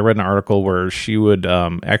times I read an article where she would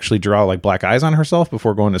actually draw like black eyes on herself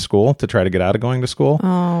before going to school to try to get out of going to school.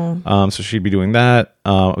 Oh. So she'd be doing that.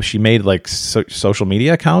 She made like social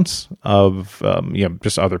media accounts of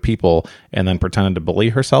just other people, and then pretended to bully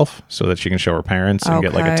herself so that she can show her parents and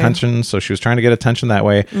get like attention. So she was trying to get attention that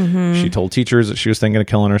way. She told teachers that she was thinking of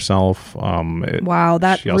killing herself. Wow,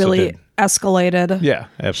 that really escalated. Yeah,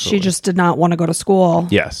 absolutely. She just did not want to go to school.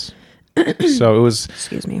 Yes. So it was.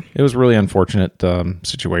 Excuse me. It was a really unfortunate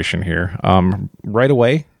situation here. Right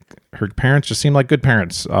away, her parents just seemed like good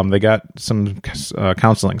parents. They got some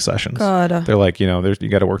counseling sessions. Good. They're like, you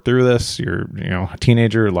got to work through this. You're, a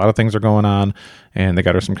teenager. A lot of things are going on, and they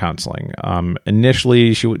got her some counseling.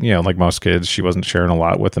 Initially, she would, like most kids, she wasn't sharing a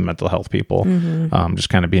lot with the mental health people. Just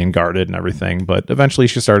kind of being guarded and everything. But eventually,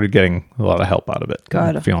 she started getting a lot of help out of it.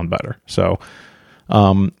 Good. Feeling better. So,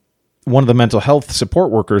 one of the mental health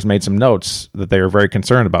support workers made some notes that they were very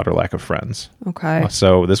concerned about her lack of friends. Okay.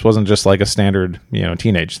 So this wasn't just like a standard,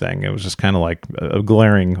 teenage thing. It was just kind of like a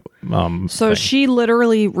glaring So thing. she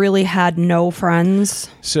literally really had no friends.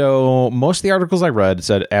 So most of the articles I read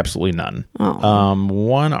said absolutely none.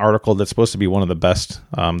 One article that's supposed to be one of the best,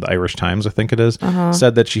 the Irish Times, I think it is,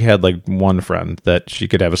 said that she had like one friend that she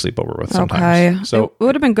could have a sleepover with sometimes. Okay. So it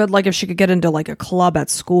would have been good like if she could get into like a club at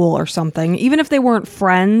school or something. Even if they weren't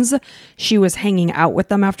friends, she was hanging out with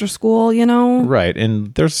them after school, right,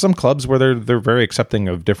 and there's some clubs where they're very accepting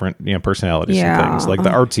of different personalities and Yeah. things, like the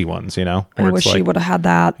artsy ones, where I it's wish she like, would have had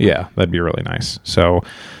that. yeah, that'd be really nice. So,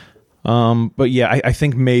 but yeah, I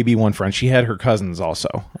think maybe one friend. She had her cousins also.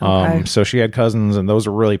 Okay. So she had cousins, and those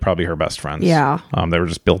were really probably her best friends. Yeah. They were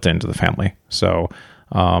just built into the family. So,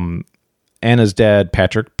 Anna's dad,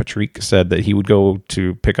 Patrick, said that he would go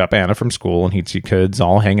to pick up Anna from school, and he'd see kids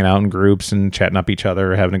all hanging out in groups and chatting up each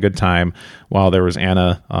other, having a good time, while there was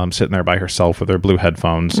Anna sitting there by herself with her blue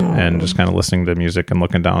headphones and just kind of listening to music and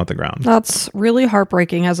looking down at the ground. That's really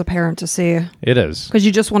heartbreaking as a parent to see It is. because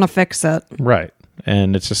you just want to fix it. Right.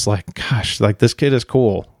 And it's just like, gosh, like this kid is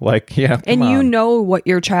cool. Like, yeah. come And you on. know what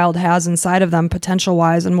your child has inside of them potential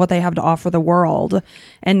wise and what they have to offer the world.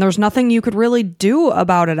 And there's nothing you could really do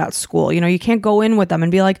about it at school. You can't go in with them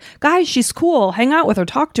and be like, guys, she's cool. Hang out with her,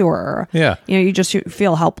 talk to her. Yeah. You just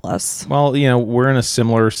feel helpless. Well, we're in a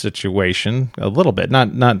similar situation a little bit, not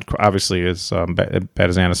obviously as bad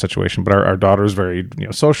as Anna's situation, but our daughter is very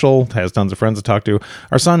social, has tons of friends to talk to.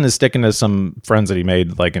 Our son is sticking to some friends that he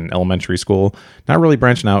made like in elementary school, not really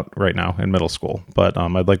branching out right now in middle school, but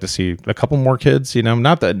I'd like to see a couple more kids.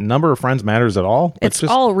 Not that number of friends matters at all. But It's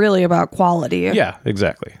all really about quality. yeah,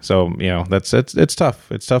 exactly. So it's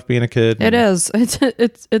tough. It's tough being a kid. It is.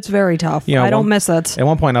 It's very tough. I don't miss it. At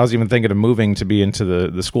one point, I was even thinking of moving to be into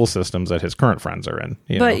the school systems that his current friends are in.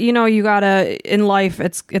 But you gotta in life.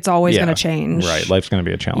 It's always Yeah, gonna change. Right, life's going to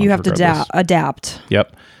be a challenge. You have to regardless. adapt.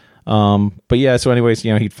 Yep. But yeah, so anyways,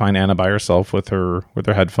 he'd find Anna by herself with her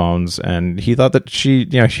headphones, and he thought that she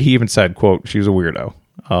even said, quote, she was a weirdo.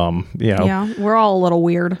 Yeah, we're all a little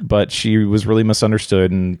weird. But she was really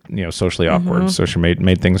misunderstood and socially awkward, so she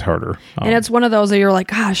made things harder. And it's one of those that you're like,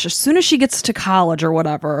 gosh, as soon as she gets to college or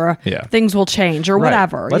whatever, Yeah. things will change or Right.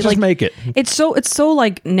 whatever. Let's You're just like, make it. It's so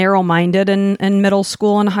like narrow-minded in middle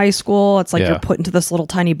school and high school. It's like Yeah. you're put into this little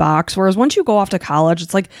tiny box. Whereas once you go off to college,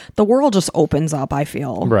 it's like the world just opens up, I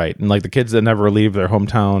feel. Right, and like the kids that never leave their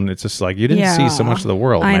hometown, it's just like you didn't see so much of the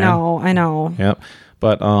world. I man. know. Yep.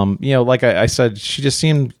 But like I said, she just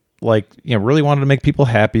seemed like really wanted to make people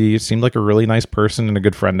happy. Seemed like a really nice person and a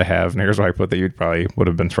good friend to have. And here's why I put that you probably would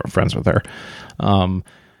have been friends with her.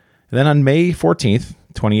 Then on May 14th,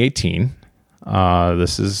 2018,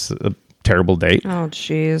 this is a terrible date. Oh,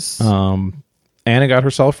 jeez. Anna got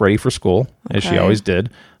herself ready for school, as she Okay. always did.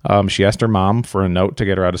 She asked her mom for a note to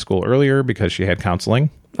get her out of school earlier because she had counseling.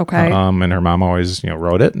 Okay. And her mom always,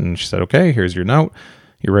 wrote it, and she said, "Okay, here's your note.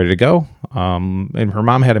 You're ready to go." And her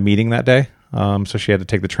mom had a meeting that day, so she had to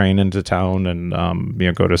take the train into town and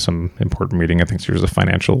go to some important meeting. I think she was a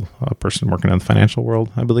financial person working in the financial world,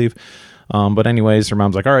 I believe. But anyways, her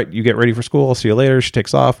mom's like, "All right, you get ready for school. I'll see you later." She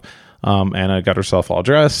takes off. Anna got herself all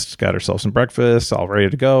dressed, got herself some breakfast, all ready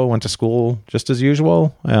to go, went to school just as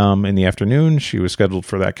usual. In the afternoon, she was scheduled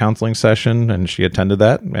for that counseling session, and she attended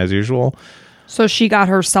that as usual. So she got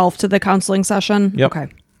herself to the counseling session? Yep. Okay.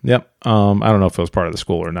 Yep. I don't know if it was part of the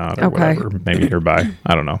school or not or Okay. whatever, maybe nearby.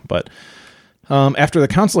 I don't know. But after the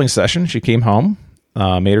counseling session, she came home,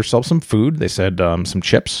 made herself some food. They said some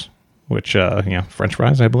chips, which, French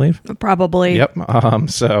fries, I believe. Probably. Yep.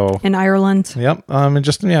 In Ireland. Yep. And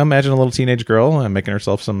just imagine a little teenage girl making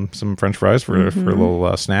herself some French fries for a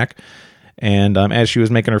little snack. And as she was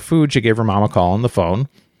making her food, she gave her mom a call on the phone.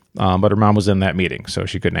 But her mom was in that meeting, so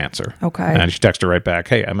she couldn't answer. Okay. And she texted her right back,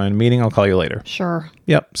 "Hey, I'm in a meeting. I'll call you later." Sure.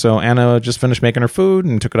 Yep. So Anna just finished making her food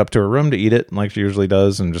and took it up to her room to eat it, like she usually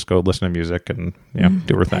does, and just go listen to music and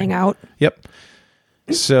do her thing. Hang out. Yep.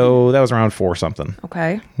 So that was around 4 something.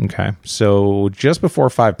 Okay. Okay. So just before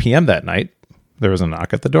 5 p.m. that night, there was a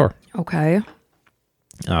knock at the door. Okay.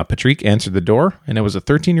 Patrick answered the door, and it was a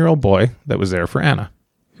 13-year-old boy that was there for Anna.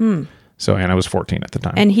 So Anna was 14 at the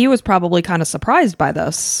time. And he was probably kind of surprised by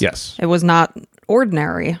this. Yes. It was not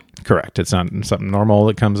ordinary. Correct. It's not something normal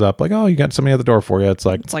that comes up like, "Oh, you got somebody at the door for you." It's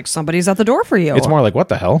like somebody's at the door for you. it's more like, "What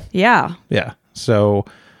the hell?" Yeah. Yeah. So,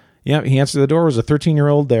 yeah, he answered the door. It was a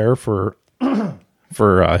 13-year-old there for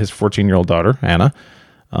his 14-year-old daughter, Anna.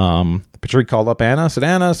 Patrick called up Anna, said,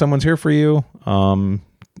 "Anna, someone's here for you.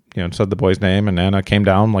 said the boy's name, and Anna came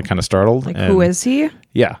down like kind of startled. Like, and, who is he?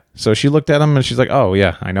 Yeah. So she looked at him and she's like, oh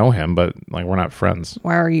yeah, I know him, but like we're not friends.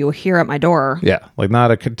 Why are you here at my door? Yeah. Like not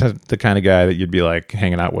the kind of guy that you'd be like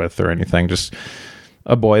hanging out with or anything. Just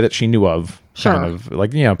a boy that she knew of. Sure. Kind of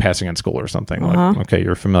like, passing in school or something. Like, okay,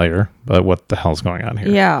 you're familiar, but what the hell's going on here?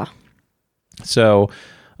 Yeah. So,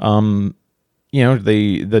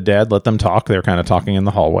 the dad let them talk. They're kind of talking in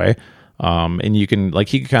the hallway. And you can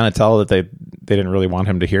he could kind of tell that they didn't really want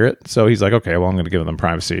him to hear it. So he's like, okay, well, I'm going to give them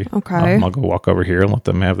privacy. Okay. I'll go walk over here and let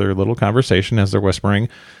them have their little conversation as they're whispering.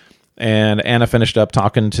 And Anna finished up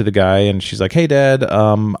talking to the guy and she's like, hey dad,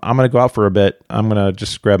 I'm going to go out for a bit. I'm going to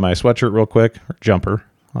just grab my sweatshirt real quick, or jumper,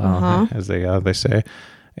 as they say.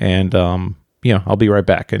 And, I'll be right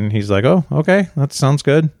back. And he's like, oh, okay, that sounds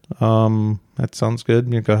good. That sounds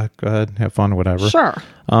good. You go ahead, have fun, whatever. Sure.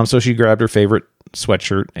 So she grabbed her favorite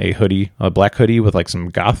sweatshirt, a black hoodie with like some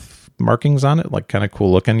goth markings on it, like kind of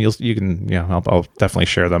cool looking. You can, I'll definitely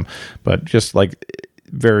share them, but just like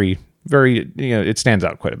very, very, it stands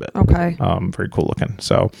out quite a bit. Okay. Very cool looking.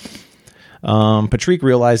 So, Patrick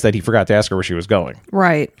realized that he forgot to ask her where she was going.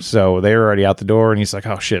 Right. So they were already out the door and he's like,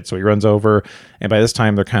 oh shit. So he runs over and by this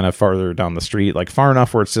time they're kind of farther down the street, like far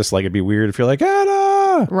enough where it's just like, it'd be weird if you're like,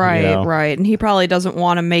 Anna! Right, right. And he probably doesn't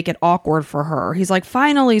want to make it awkward for her. He's like,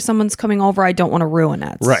 finally, someone's coming over. I don't want to ruin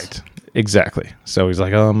it. Right. Exactly. So he's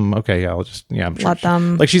like, okay, yeah, I'm sure. Let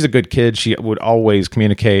them. Like, she's a good kid. She would always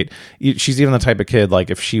communicate. She's even the type of kid, like,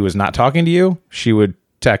 if she was not talking to you, she would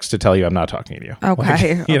text to tell you I'm not talking to you.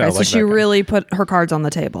 Okay. Like, okay. So like she really put her cards on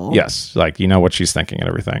the table. Yes. Like, what she's thinking and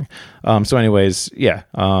everything. So anyways, yeah.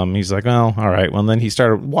 He's like, well, all right. Well, and then he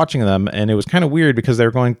started watching them and it was kind of weird because they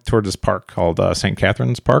were going towards this park called St.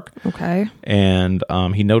 Catherine's Park. Okay. And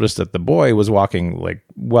he noticed that the boy was walking like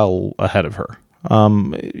well ahead of her.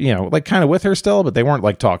 Like kind of with her still, but they weren't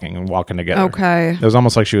like talking and walking together. Okay. It was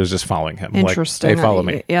almost like she was just following him. Interesting. Like, hey, follow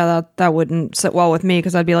me. Yeah, that wouldn't sit well with me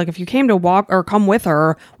because I'd be like, if you came to walk or come with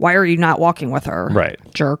her, why are you not walking with her? Right.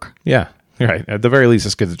 Jerk. Yeah. Right. At the very least,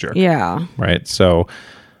 this kid's a jerk. Yeah. Right. So,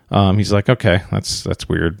 he's like, okay, that's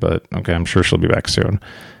weird, but okay, I'm sure she'll be back soon.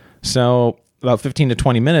 So about 15 to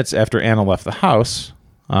 20 minutes after Anna left the house,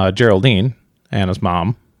 Geraldine, Anna's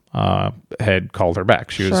mom, had called her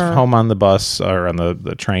back. She was home on the bus or on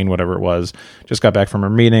the train, whatever it was, just got back from her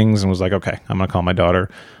meetings and was like, okay, I'm going to call my daughter.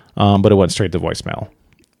 But it went straight to voicemail.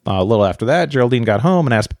 A little after that, Geraldine got home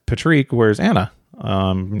and asked Patrick, where's Anna?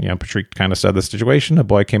 Patrick kind of said the situation. A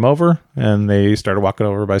boy came over and they started walking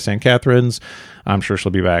over by St. Catherine's. I'm sure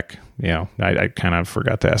she'll be back. I kind of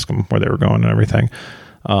forgot to ask them where they were going and everything.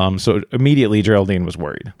 So immediately Geraldine was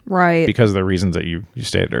worried. Right. Because of the reasons that you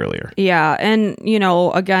stated earlier. Yeah. And,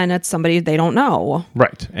 again, it's somebody they don't know.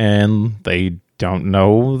 Right. And they don't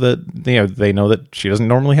know that, they know that she doesn't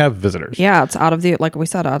normally have visitors. Yeah. It's out of the, like we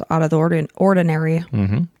said, out of the ordinary.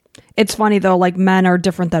 Mm-hmm. It's funny, though, like men are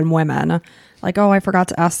different than women. Like, oh, I forgot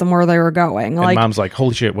to ask them where they were going. And mom's like,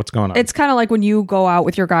 holy shit, what's going on? It's kind of like when you go out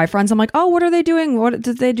with your guy friends. I'm like, oh, what are they doing? What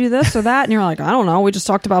did they do this or that? And you're like, I don't know. We just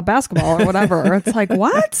talked about basketball or whatever. It's like,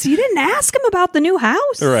 what? You didn't ask him about the new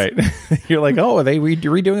house? Right. You're like, oh, are they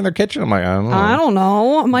redoing their kitchen? I'm like, I don't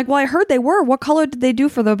know. I'm like, well, I heard they were. What color did they do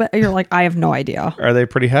for the... You're like, I have no idea. Are they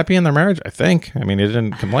pretty happy in their marriage? I think. I mean, it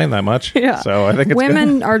didn't complain that much. Yeah. So I think it's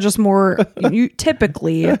women good. are just more...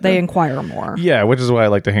 typically, they inquire more. Yeah, which is why I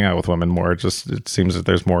like to hang out with women more. It seems that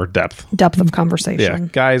there's more depth of conversation. Yeah,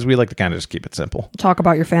 guys, we like to kind of just keep it simple. Talk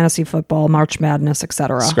about your fantasy football, March Madness,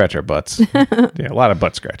 etc. Scratch our butts. Yeah, a lot of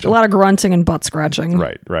butt scratching. A lot of grunting and butt scratching.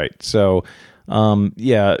 Right. So,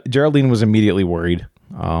 Geraldine was immediately worried.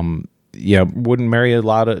 Wouldn't worry a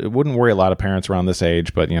lot of parents around this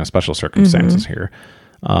age, but special circumstances here.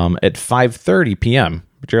 At 5:30 p.m.,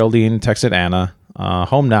 Geraldine texted Anna,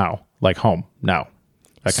 "Home now, like home now."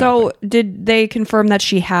 So did they confirm that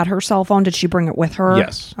she had her cell phone? Did she bring it with her?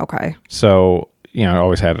 Yes. Okay. So,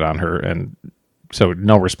 always had it on her. And so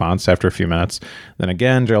no response after a few minutes. Then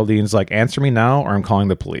again, Geraldine's like, answer me now or I'm calling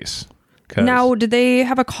the police. Now, did they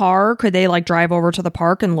have a car? Could they drive over to the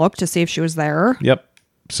park and look to see if she was there? Yep.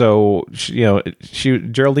 So,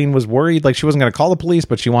 Geraldine was worried, like she wasn't going to call the police,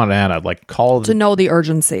 but she wanted Anna, call. To know the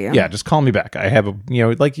urgency. Yeah, just call me back. I have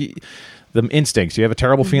the instincts. You have a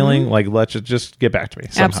terrible feeling, let's just get back to me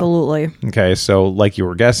somehow. Absolutely. Okay, so like you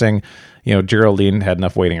were guessing, Geraldine had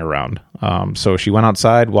enough waiting around. So she went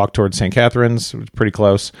outside, walked towards St. Catherine's, it was pretty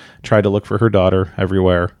close, tried to look for her daughter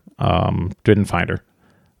everywhere, didn't find her.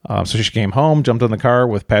 So she came home, jumped in the car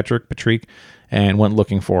with Patrick, and went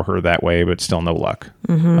looking for her that way, but still no luck.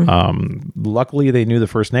 Luckily, they knew the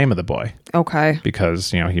first name of the boy Okay.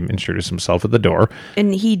 because, he introduced himself at the door.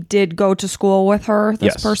 And he did go to school with her,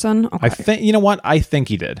 this Yes. person? Okay. I think, you know what? I think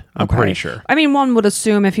he did. I'm Okay. pretty sure. I mean, one would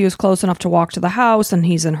assume if he was close enough to walk to the house and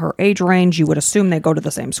he's in her age range, you would assume they go to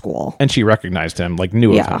the same school. And she recognized him,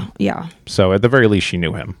 knew of Yeah. him. Yeah. So at the very least, she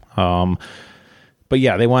knew him. But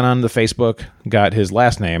yeah, they went on the Facebook, got his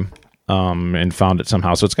last name, and found it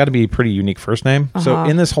somehow. So it's got to be a pretty unique first name. So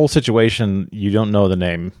in this whole situation, you don't know the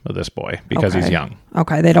name of this boy because he's Okay. young.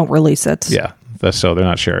 Okay. They don't release it. Yeah. So they're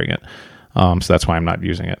not sharing it. So that's why I'm not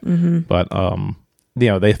using it. But,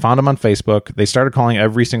 they found him on Facebook. They started calling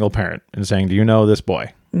every single parent and saying, do you know this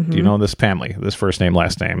boy? Do you know this family, this first name,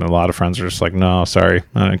 last name? And a lot of friends are just like, no, sorry,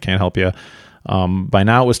 I can't help you. By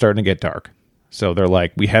now it was starting to get dark. So they're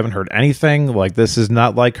like, we haven't heard anything. This is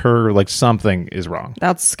not like her. Something is wrong.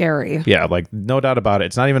 That's scary. Yeah, no doubt about it.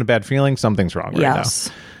 It's not even a bad feeling. Something's wrong right Yes.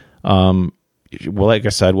 now. Well, like I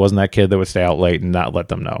said, wasn't that kid that would stay out late and not let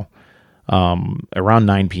them know. Around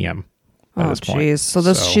 9 p.m. at this point. Jeez.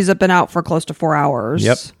 So she's been out for close to 4 hours.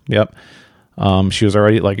 Yep. She was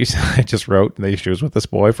already, like you said, I just wrote, she was with this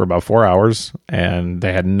boy for about 4 hours, and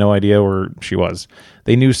they had no idea where she was.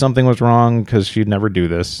 They knew something was wrong because she'd never do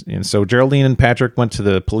this. And so Geraldine and Patrick went to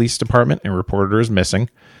the police department and reported her as missing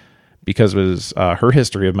because it was her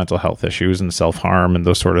history of mental health issues and self-harm and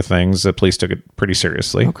those sort of things. The police took it pretty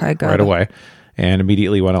seriously Okay, good. right away and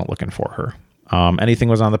immediately went out looking for her. Anything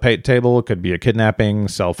was on the table. It could be a kidnapping,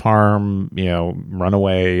 self-harm,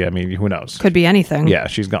 runaway. I mean, who knows? Could be anything. Yeah,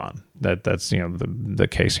 she's gone. That's the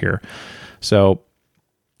case here. So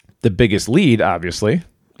the biggest lead, obviously,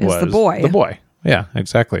 was the boy. The boy. Yeah,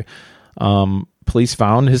 exactly. Police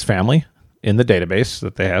found his family in the database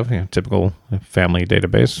that they have, typical family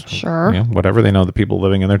database. Sure. Whatever, they know the people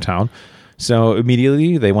living in their town. So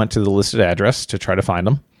immediately they went to the listed address to try to find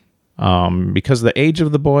him. Because of the age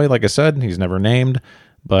of the boy, like I said, he's never named,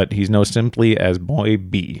 but he's known simply as Boy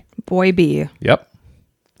B. Boy B. Yep.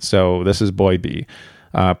 So this is Boy B.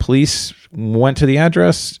 Police went to the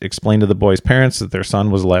address, explained to the boy's parents that their son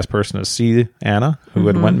was the last person to see Anna, who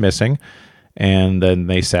had went missing. And then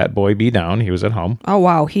they sat Boy B down. He was at home. Oh,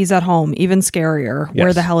 wow. He's at home. Even scarier. Yes.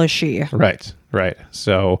 Where the hell is she? Right.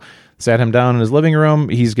 So sat him down in his living room.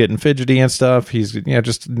 He's getting fidgety and stuff. He's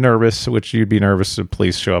just nervous, which you'd be nervous if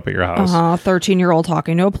police show up at your house. 13-year-old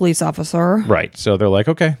talking to a police officer. Right. So they're like,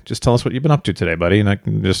 okay, just tell us what you've been up to today, buddy. And I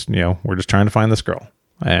can just, we're just trying to find this girl.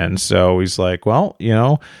 And so he's like, well,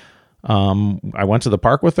 I went to the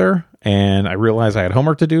park with her and I realized I had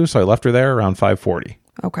homework to do. So I left her there around 5:40.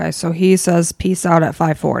 Okay. So he says peace out at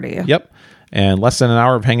 5:40. Yep. And less than an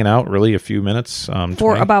hour of hanging out, really a few minutes. For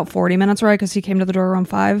 20. about 40 minutes, right? Because he came to the door around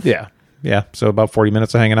 5. Yeah. So about 40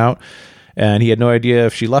 minutes of hanging out. And he had no idea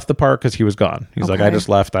if she left the park because he was gone. He's like, I just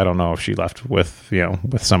left. I don't know if she left with,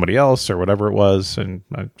 with somebody else or whatever it was. And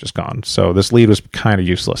I'm just gone. So this lead was kind of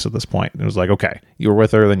useless at this point. It was like, okay, you were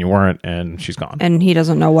with her, then you weren't, and she's gone. And he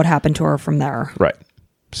doesn't know what happened to her from there. Right.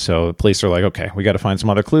 So the police are like, okay, we got to find some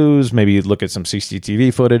other clues. Maybe look at some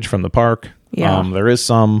CCTV footage from the park. Yeah. There is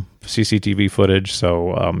some CCTV footage.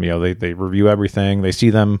 So, they review everything. They see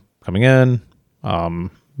them coming in.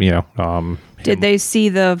 Did they see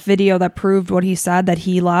the video that proved what he said, that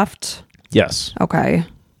he left? Yes. Okay.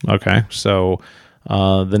 So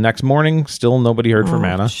the next morning, still nobody heard from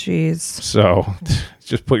Anna. Jeez. So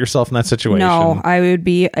just put yourself in that situation. No, I would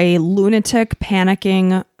be a lunatic,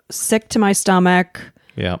 panicking, sick to my stomach.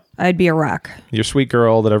 Yeah. I'd be a wreck. Your sweet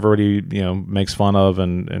girl that everybody, makes fun of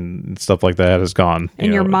and stuff like that is gone.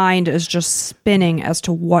 And your mind is just spinning as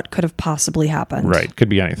to what could have possibly happened. Right. Could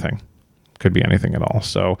be anything. Could be anything at all.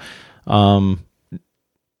 So,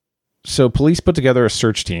 so police put together a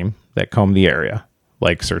search team that combed the area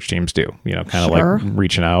like search teams do, kind of like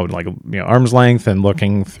reaching out, like, arm's length and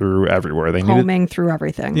looking through everywhere. They combing through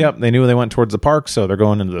everything. Yep. They knew they went towards the park. So they're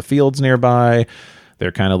going into the fields nearby.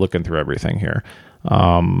 They're kind of looking through everything here.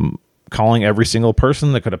 Calling every single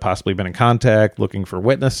person that could have possibly been in contact, looking for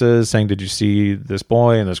witnesses, saying, did you see this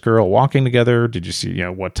boy and this girl walking together? Did you see,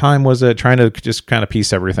 what time was it? Trying to just kind of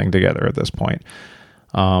piece everything together at this point.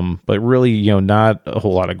 But really, not a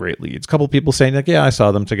whole lot of great leads. A couple of people saying like, yeah, I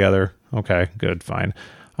saw them together. Okay, good, fine.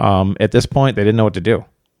 At this point, they didn't know what to do.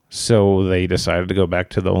 So they decided to go back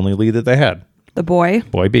to the only lead that they had. The boy?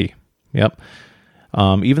 Boy B. Yep.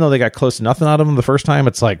 Even though they got close to nothing out of him the first time,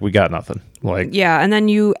 it's like, we got nothing. Yeah, and then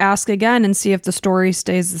you ask again and see if the story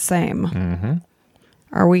stays the same. Mm-hmm.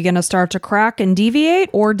 Are we going to start to crack and deviate,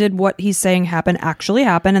 or did what he's saying actually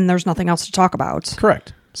happen and there's nothing else to talk about?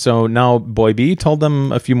 Correct. So now Boy B told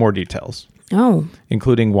them a few more details. Oh,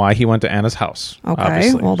 including why he went to Anna's house. okay.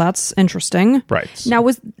 Obviously. Well, that's interesting. Right. Now,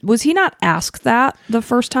 was he not asked that the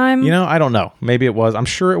first time? I don't know. Maybe it was. I'm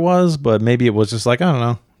sure it was, but maybe it was just like, I don't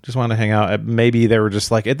know. Just want to hang out. Maybe they were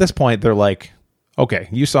just like, at this point, they're like, okay,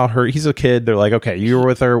 you saw her. He's a kid. They're like, okay, you were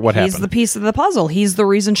with her. What happened? He's the piece of the puzzle. He's the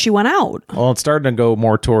reason she went out. Well, it's starting to go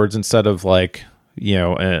more towards, instead of like,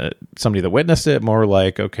 somebody that witnessed it, more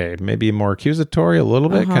like, okay, maybe more accusatory a little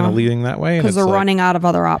bit, kind of leading that way. Because they're running out of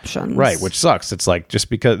other options. Right, which sucks. It's like, just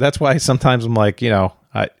because, that's why sometimes I'm like,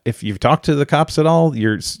 if you've talked to the cops at all,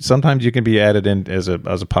 sometimes you can be added in as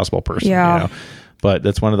a possible person. Yeah. But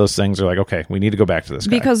that's one of those things. They're like, okay, we need to go back to this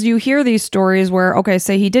guy. Because you hear these stories where, okay,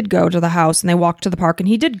 say he did go to the house and they walked to the park and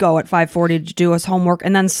he did go at 5:40 to do his homework,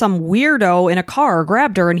 and then some weirdo in a car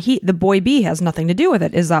grabbed her and the boy B has nothing to do with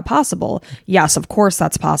it. Is that possible? Yes, of course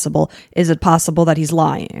that's possible. Is it possible that he's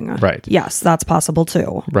lying? Right. Yes, that's possible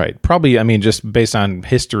too. Right. Probably, just based on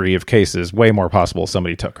history of cases, way more possible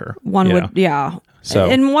somebody took her. One would, yeah.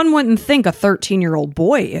 So, and one wouldn't think a 13-year-old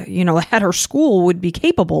boy, at her school would be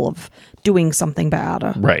capable of doing something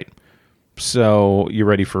bad. Right. So you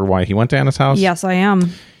ready for why he went to Anna's house? Yes, I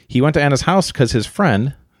am. He went to Anna's house because his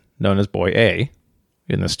friend, known as Boy A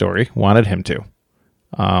in the story, wanted him to.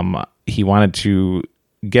 He wanted to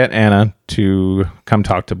get Anna to come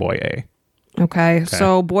talk to Boy A. Okay.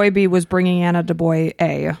 So Boy B was bringing Anna to Boy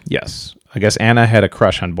A. Yes. I guess Anna had a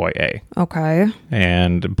crush on Boy A. Okay.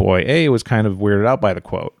 And Boy A was kind of weirded out by the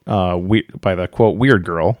quote, weird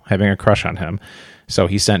girl having a crush on him. So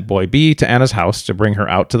he sent Boy B to Anna's house to bring her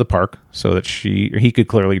out to the park so that he could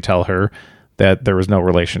clearly tell her that there was no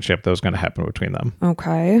relationship that was going to happen between them.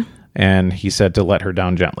 Okay. And he said to let her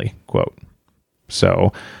down gently, quote.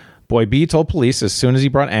 So Boy B told police as soon as he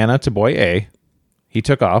brought Anna to Boy A, he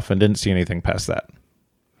took off and didn't see anything past that.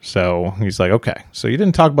 So he's like, okay, so you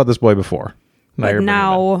didn't talk about this boy before. But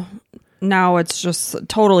now it's just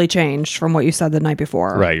totally changed from what you said the night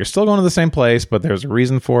before. Right. You're still going to the same place, but there's a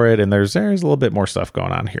reason for it. And there's a little bit more stuff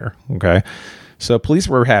going on here. Okay. So police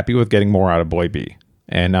were happy with getting more out of Boy B.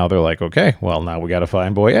 And now they're like, okay, well, now we got to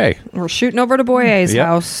find Boy A. We're shooting over to Boy A's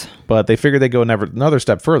house. But they figured they'd go another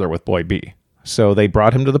step further with Boy B. So they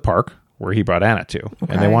brought him to the park where he brought Anna to. Okay.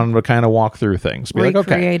 And they wanted him to kind of walk through things. Be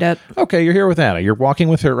Recreate it. Okay, you're here with Anna. You're walking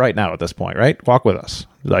with her right now at this point, right? Walk with us.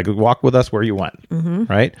 Like, walk with us where you went,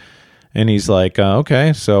 right? And he's like,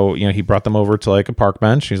 okay. So, he brought them over to like a park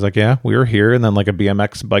bench. He's like, yeah, we were here. And then like a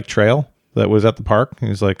BMX bike trail that was at the park.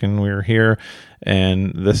 He's like, and we were here.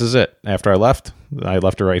 And this is it. After I left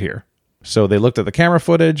her right here. So they looked at the camera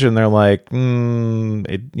footage and they're like,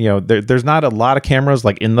 there's not a lot of cameras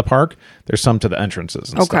like in the park. There's some to the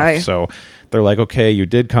entrances and stuff. So they're like, okay, you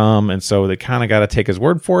did come. And so they kind of got to take his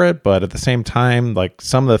word for it. But at the same time, like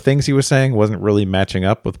some of the things he was saying wasn't really matching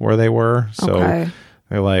up with where they were. So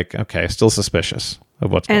they're like, okay, still suspicious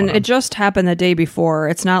of what's going on. And it just happened the day before.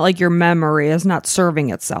 It's not like your memory is not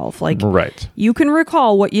serving itself. Like, right. You can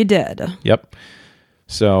recall what you did. Yep.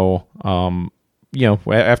 So,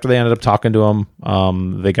 after they ended up talking to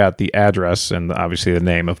him, they got the address and obviously the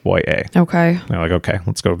name of Boy A. Okay. They're like, okay,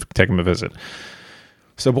 let's go take him a visit.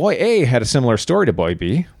 So Boy A had a similar story to Boy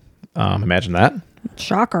B. Imagine that.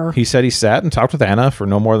 Shocker. He said he sat and talked with Anna for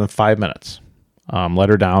no more than 5 minutes. Let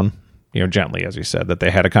her down, gently, as he said, that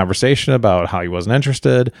they had a conversation about how he wasn't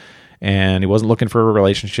interested and he wasn't looking for a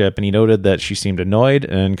relationship. And he noted that she seemed annoyed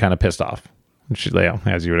and kind of pissed off,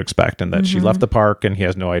 as you would expect, and that she left the park and he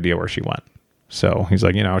has no idea where she went. So he's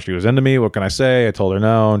like, she was into me. What can I say? I told her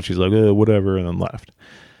no. And she's like, whatever. And then left.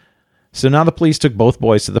 So now the police took both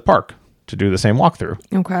boys to the park to do the same walkthrough.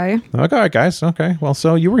 Okay. They're like, all right, guys. Okay. Well,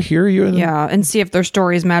 so you were here. And see if their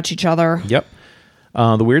stories match each other. Yep.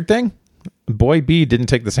 The weird thing, Boy B didn't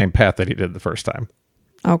take the same path that he did the first time.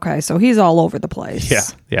 Okay. So he's all over the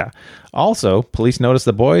place. Yeah. Also, police noticed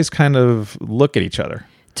the boys kind of look at each other.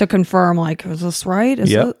 To confirm, like, is this right?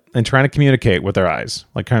 Is it? And trying to communicate with their eyes.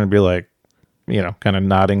 Like, kind of be like, kind of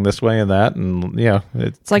nodding this way and that. And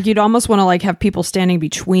it's like you'd almost want to like have people standing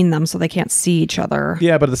between them so they can't see each other.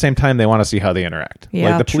 Yeah, but at the same time, they want to see how they interact.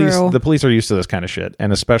 Yeah, like the police are used to this kind of shit,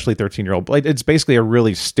 and especially 13-year-old. Like, it's basically a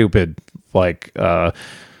really stupid, like,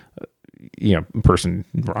 person,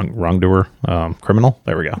 wrongdoer, criminal.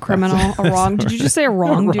 There we go. Criminal, a wrong. Did you just say a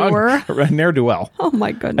wrongdoer? A ne'er-do-well. Oh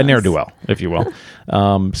my goodness. A ne'er-do-well, if you will.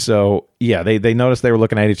 So yeah, they noticed they were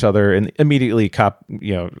looking at each other, and immediately cop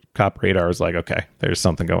radar was like, okay, there's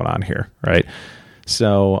something going on here, right?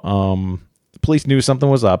 So the police knew something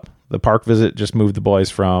was up. The park visit just moved the boys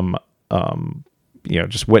from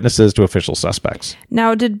just witnesses to official suspects.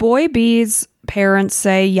 Now, did Boy B's parents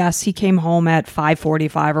say, yes, he came home at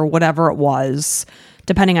 5:45 or whatever it was?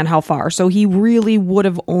 depending on how far. So he really would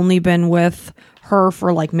have only been with her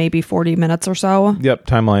for like maybe 40 minutes or so. Yep,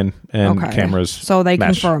 timeline and cameras. So they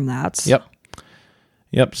match. confirm that.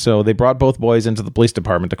 Yep. So they brought both boys into the police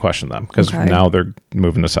department to question them because now they're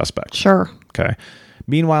moving the suspect. Sure. Okay.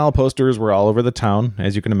 Meanwhile, posters were all over the town.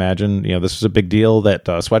 As you can imagine, this was a big deal. That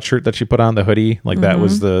sweatshirt that she put on, the hoodie, like that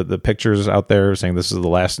was the pictures out there saying this is the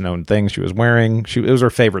last known thing she was wearing. It was her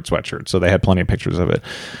favorite sweatshirt, so they had plenty of pictures of it.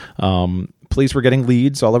 Police were getting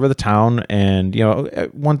leads all over the town, and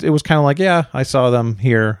once it was kind of like, yeah, I saw them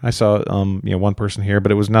here. I saw one person here,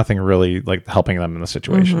 but it was nothing really like helping them in the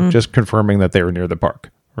situation. Just confirming that they were near the park.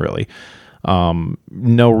 Really,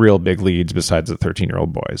 no real big leads besides the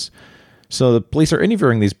 13-year-old boys. So the police are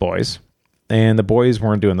interviewing these boys, and the boys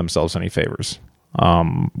weren't doing themselves any favors.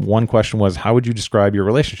 One question was, how would you describe your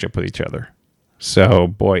relationship with each other? So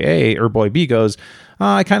boy B goes,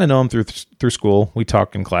 I kind of know him through school. We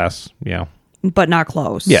talk in class, But not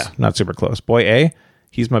close. Yeah, not super close. Boy A,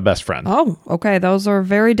 he's my best friend. Oh, okay. Those are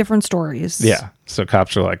very different stories. Yeah. So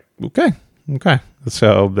cops are like, okay.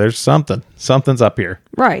 So there's something's up here.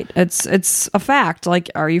 Right. It's a fact. Like,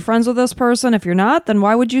 are you friends with this person? If you're not, then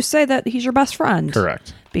why would you say that he's your best friend?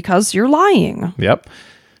 Correct. Because you're lying. Yep.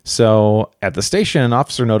 So at the station, an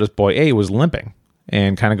officer noticed boy A was limping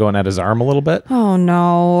and kind of going at his arm a little bit. Oh,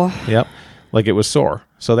 no. Yep. Like it was sore.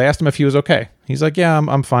 So they asked him if he was okay. He's like, yeah,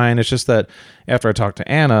 I'm fine. It's just that after I talked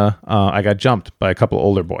to Anna, I got jumped by a couple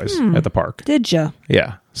older boys at the park. Did you?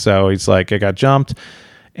 Yeah. So he's like, I got jumped.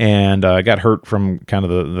 And I got hurt from kind of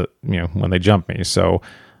the when they jumped me. So,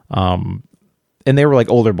 and they were like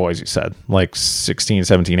older boys, he said, like 16,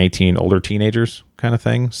 17, 18, older teenagers kind of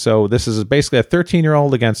thing. So this is basically a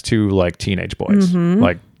 13-year-old against two like teenage boys,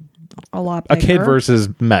 like a lot a bigger. kid versus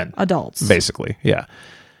men, Adults, basically. Yeah.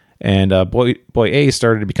 And boy A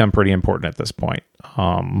started to become pretty important at this point.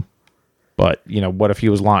 But what if he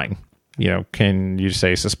was lying? Can you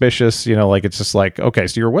say suspicious? Like it's just like, okay,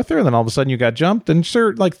 so you're with her and then all of a sudden you got jumped, and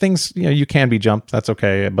sure, like things, you can be jumped. That's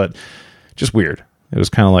okay. But just weird. It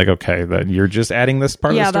was kind of like, okay, that you're just adding this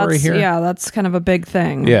part of the story here. Yeah, that's kind of a big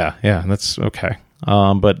thing. Yeah, that's okay.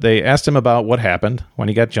 But they asked him about what happened when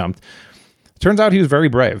he got jumped. Turns out he was very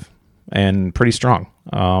brave and pretty strong.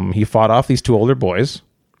 He fought off these two older boys,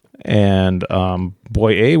 and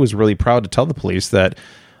boy A was really proud to tell the police that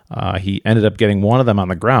he ended up getting one of them on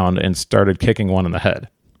the ground and started kicking one in the head.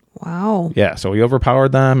 Wow. Yeah, so he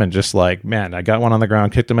overpowered them and just like, man, I got one on the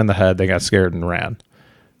ground, kicked him in the head. They got scared and ran.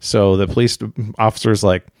 So the police officer's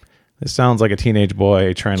like, this sounds like a teenage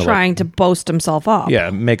boy trying to boast himself up. Yeah,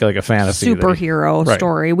 make like a fantasy. Superhero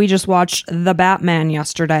story. We just watched The Batman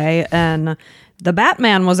yesterday, and the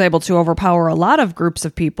Batman was able to overpower a lot of groups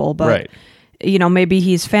of people, but maybe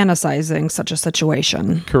he's fantasizing such a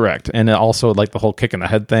situation. Correct. And also like the whole kick in the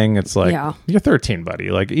head thing, it's like, you're 13, buddy.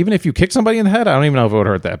 Like even if you kick somebody in the head, I don't even know if it would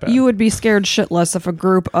hurt that bad. You would be scared shitless if a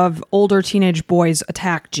group of older teenage boys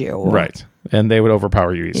attacked you. Right. And they would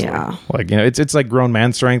overpower you easily. Yeah. Like, it's like grown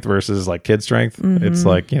man strength versus like kid strength. It's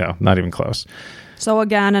like, not even close. So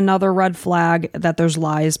again, another red flag that there's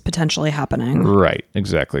lies potentially happening. Right,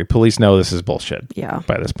 exactly. Police know this is bullshit. Yeah.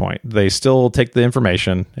 By this point, they still take the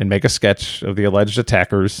information and make a sketch of the alleged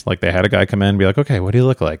attackers. Like they had a guy come in and be like, "Okay, what do you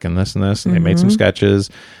look like?" and this and this, and they made some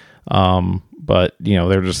sketches. But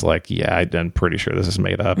they're just like, "Yeah, I'm pretty sure this is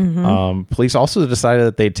made up." Police also decided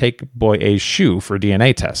that they'd take boy A's shoe for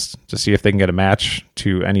DNA tests to see if they can get a match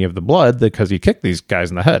to any of the blood because he kicked these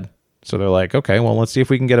guys in the head. So they're like, "Okay, well, let's see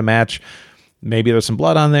if we can get a match." Maybe there's some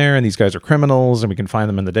blood on there and these guys are criminals and we can find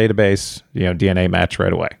them in the database, DNA match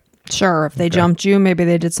right away. Sure. If they jumped you, maybe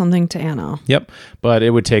they did something to Anna. Yep. But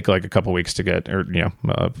it would take like a couple weeks to get, or,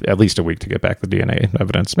 at least a week to get back the DNA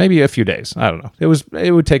evidence. Maybe a few days. I don't know.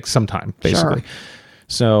 It would take some time, basically. Sure.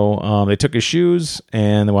 So they took his shoes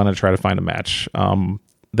and they wanted to try to find a match.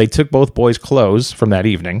 They took both boys' clothes from that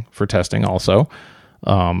evening for testing also,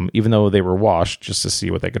 even though they were washed, just to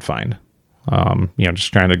see what they could find.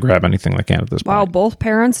 Just trying to grab anything they can at this point. Wow, both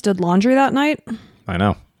parents did laundry that night? I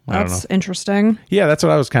know. That's interesting. Yeah, that's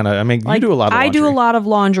what I was kind of... you do a lot of laundry. I do a lot of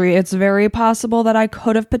laundry. It's very possible that I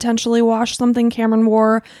could have potentially washed something Cameron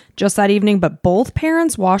wore just that evening, but both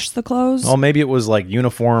parents washed the clothes? Well, maybe it was like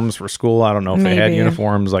uniforms for school. I don't know if they had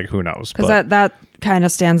uniforms. Like, who knows? Because that kind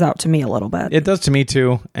of stands out to me a little bit. It does to me,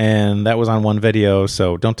 too. And that was on one video,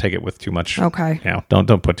 so don't take it with too much... Okay.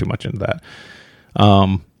 Don't put too much into that.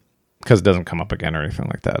 Because it doesn't come up again or anything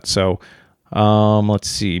like that. So... let's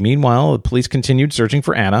see. Meanwhile, the police continued searching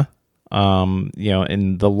for Anna.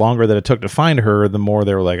 And the longer that it took to find her, the more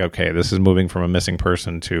they were like, okay, this is moving from a missing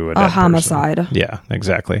person to a dead homicide. person. Yeah,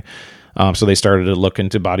 exactly. So they started to look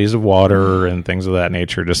into bodies of water and things of that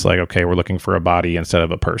nature, just like, okay, we're looking for a body instead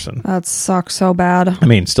of a person. That sucks so bad. I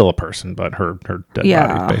mean, still a person, but her dead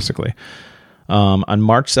body, basically. On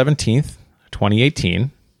March 17th,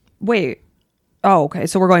 2018. Wait. Oh, okay.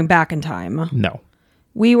 So we're going back in time. No.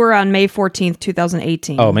 We were on May 14th,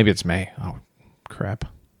 2018. Oh, maybe it's May. Oh, crap.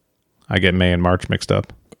 I get May and March mixed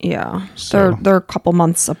up. Yeah. So, they're a couple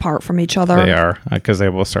months apart from each other. They are, because they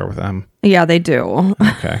will start with M. Yeah, they do.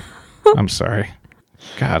 Okay. I'm sorry.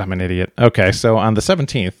 God, I'm an idiot. Okay, so on the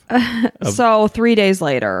 17th. So 3 days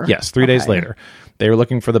later. Yes, 3 days later. They were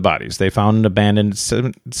looking for the bodies. They found an abandoned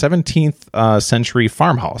 17th century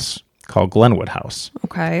farmhouse called Glenwood House.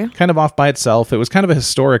 Okay. Kind of off by itself. It was kind of a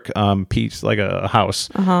historic piece, like a house.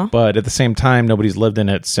 But at the same time, nobody's lived in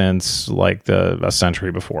it since like a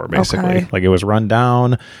century before, basically. Okay. Like it was run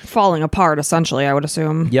down. Falling apart, essentially, I would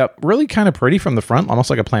assume. Yep. Really kind of pretty from the front, almost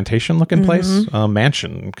like a plantation looking place,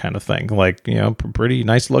 mansion kind of thing. Like, pretty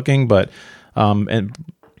nice looking, but and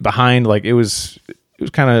behind, like it was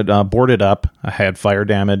kind of boarded up. I had fire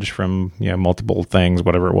damage from multiple things,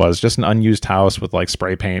 whatever it was. Just an unused house with like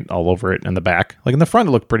spray paint all over it in the back. Like in the front,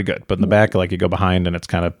 it looked pretty good, but in the back, like you go behind and it's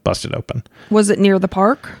kind of busted open. Was it near the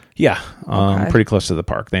park? Yeah, pretty close to the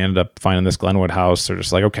park. They ended up finding this Glenwood house. They're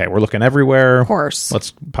just like, okay, we're looking everywhere. Of course.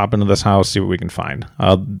 Let's pop into this house, see what we can find.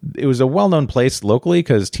 It was a well-known place locally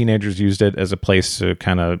because teenagers used it as a place to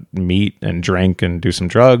kind of meet and drink and do some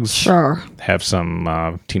drugs. Sure. Have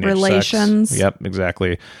some teenage relations. Sex. Yep,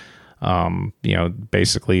 exactly.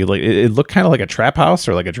 Basically, like it looked kind of like a trap house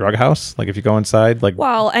or like a drug house. Like if you go inside, like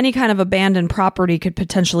well, any kind of abandoned property could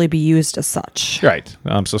potentially be used as such. Right.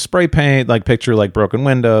 So spray paint, like picture like broken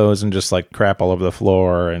windows and just like crap all over the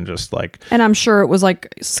floor and just like. And I'm sure it was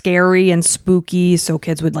like scary and spooky, so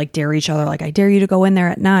kids would like dare each other, like I dare you to go in there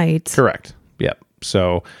at night. Correct. Yep.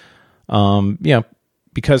 So,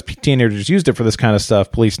 because teenagers used it for this kind of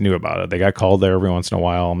stuff, police knew about it. They got called there every once in a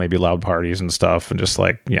while, maybe loud parties and stuff, and just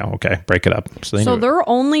like, okay, break it up. So they're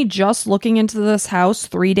only just looking into this house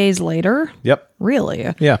 3 days later? Yep.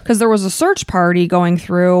 Really? Yeah. Because there was a search party going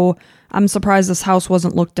through. I'm surprised this house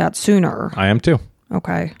wasn't looked at sooner. I am too.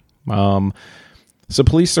 Okay. So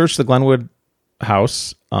police searched the Glenwood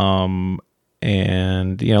house,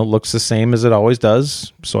 and looks the same as it always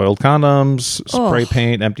does. Soiled condoms, spray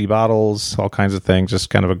paint, empty bottles, all kinds of things.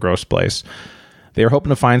 Just kind of a gross place. They were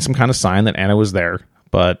hoping to find some kind of sign that Anna was there,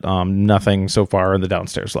 but nothing so far in the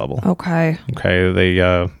downstairs level. Okay. They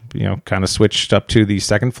kind of switched up to the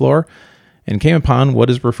second floor and came upon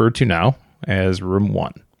what is referred to now as room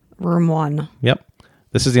 1. Room 1. Yep.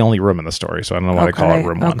 This is the only room in the story, so I don't know why I call it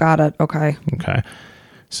room 1. Oh, got it. Okay.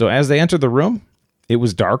 So as they entered the room, it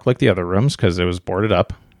was dark like the other rooms because it was boarded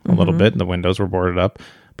up a little bit and the windows were boarded up.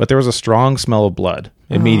 But there was a strong smell of blood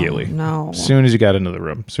immediately. Oh, no. As soon as you got into the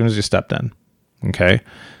room, as soon as you stepped in. Okay.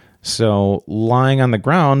 So lying on the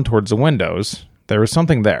ground towards the windows, there was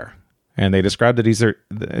something there. And they described it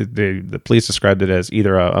the police described it as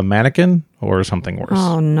either a mannequin or something worse.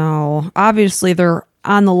 Oh, no. Obviously, they're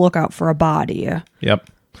on the lookout for a body. Yep.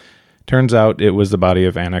 Turns out it was the body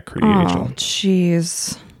of Anna Creed-Angel. Oh,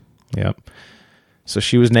 jeez. Yep. So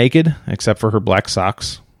she was naked except for her black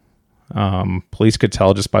socks. Police could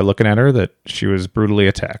tell just by looking at her that she was brutally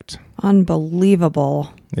attacked.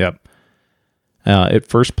 Unbelievable. Yep. At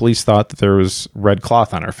first, police thought that there was red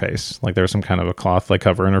cloth on her face, like there was some kind of a cloth like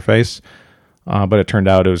covering her face. But it turned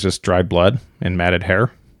out it was just dried blood and matted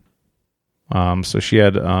hair. So she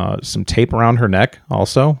had some tape around her neck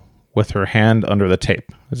also, with her hand under the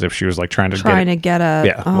tape, as if she was like trying to get it.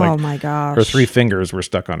 Yeah. Oh my gosh. Her 3 fingers were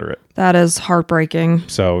stuck under it. That is heartbreaking.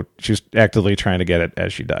 So she was actively trying to get it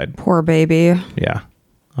as she died. Poor baby. Yeah.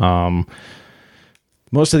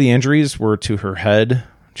 Most of the injuries were to her head,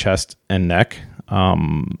 chest, and neck.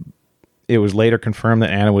 It was later confirmed that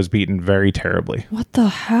Anna was beaten very terribly. What the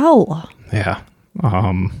hell? Yeah.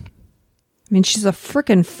 I mean, she's a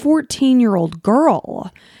freaking 14-year-old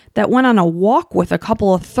girl that went on a walk with a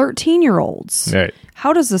couple of 13-year-olds. Right.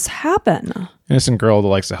 How does this happen? Innocent girl that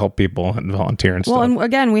likes to help people and volunteer and stuff. Well, and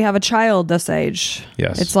again, we have a child this age.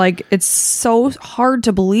 Yes. It's like, it's so hard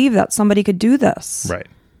to believe that somebody could do this. Right.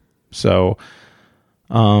 So,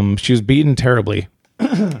 she was beaten terribly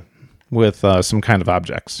with some kind of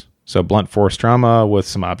objects. So blunt force trauma with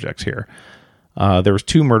some objects here. There was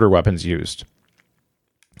 2 murder weapons used,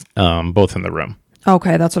 both in the room.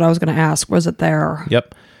 Okay, that's what I was going to ask. Was it there?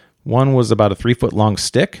 Yep. One was about a 3-foot long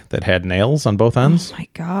stick that had nails on both ends. Oh my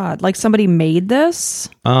God. Like somebody made this?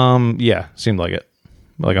 Yeah, seemed like it.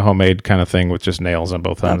 Like a homemade kind of thing with just nails on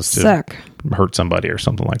both ends to sick. Hurt somebody or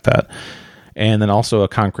something like that. And then also a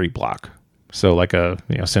concrete block. So like a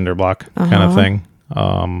cinder block kind of thing.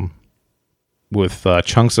 with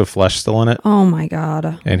chunks of flesh still in it Oh my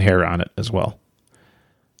God. and hair on it as well.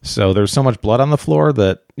 So there's so much blood on the floor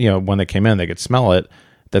that, when they came in, they could smell it,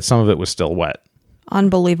 that some of it was still wet.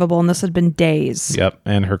 Unbelievable. And this had been days. Yep.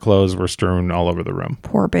 And her clothes were strewn all over the room.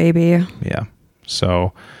 Poor baby. Yeah.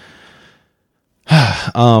 So,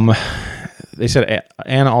 they said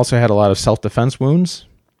Anna also had a lot of self-defense wounds.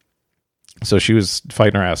 So she was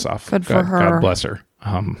fighting her ass off. Good for her. God bless her.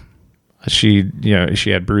 She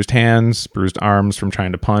had bruised hands, bruised arms from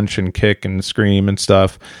trying to punch and kick and scream and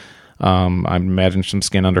stuff. I imagine some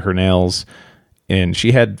skin under her nails, and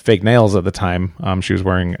she had fake nails at the time. She was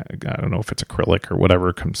wearing, I don't know if it's acrylic or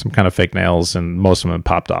whatever, some kind of fake nails, and most of them had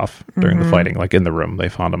popped off during the fighting, like in the room. They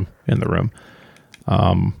found them in the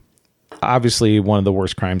room. Obviously one of the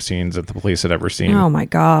worst crime scenes that the police had ever seen. Oh my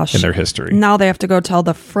gosh. In their history. Now they have to go tell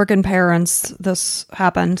the frickin' parents this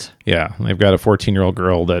happened. Yeah. They've got a 14-year-old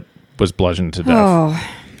girl that was bludgeoned to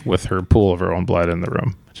death with her pool of her own blood in the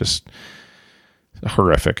room. Just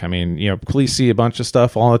horrific. I mean, police see a bunch of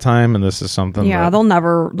stuff all the time, and this is something. Yeah, they'll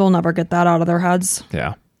never get that out of their heads.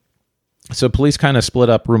 Yeah. So police kind of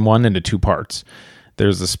split up room 1 into 2 parts.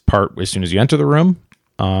 There's this part as soon as you enter the room,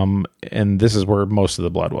 and this is where most of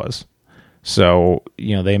the blood was. So,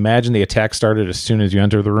 they imagine the attack started as soon as you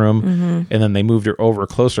enter the room, and then they moved her over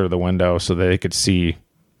closer to the window so that they could see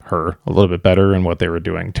her a little bit better and what they were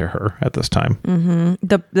doing to her at this time.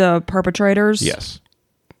 The perpetrators? Yes.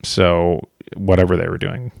 So whatever they were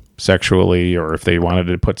doing sexually, or if they wanted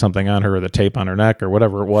to put something on her or the tape on her neck or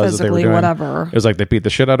whatever it was that they were Physically, doing. whatever. It was like they beat the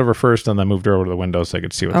shit out of her first and then moved her over to the window so they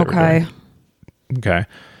could see what they were doing. Okay.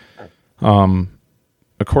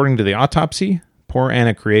 According to the autopsy, poor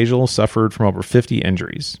Anna Kriegel suffered from over 50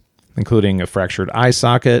 injuries, including a fractured eye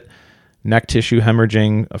socket, neck tissue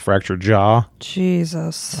hemorrhaging, a fractured jaw,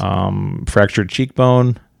 Jesus, fractured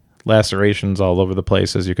cheekbone, lacerations all over the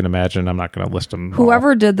place, as you can imagine. I'm not going to list them.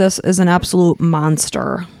 Whoever did this is an absolute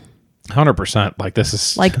monster. 100%. Like, this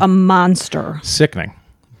is like a monster. Sickening.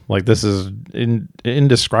 Like, this is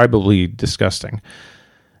indescribably disgusting.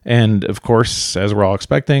 And of course, as we're all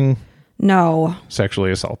expecting, no,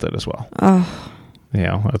 sexually assaulted as well.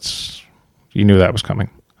 You knew that was coming.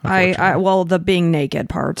 Well, the being naked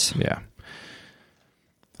part. Yeah.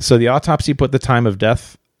 So the autopsy put the time of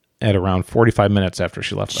death at around 45 minutes after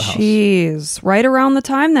she left the house. Jeez. Right around the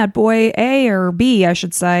time that boy A, or B, I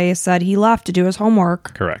should say, said he left to do his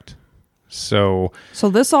homework. Correct. So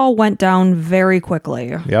this all went down very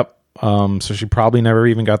quickly. Yep. So she probably never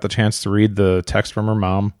even got the chance to read the text from her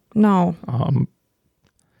mom. No.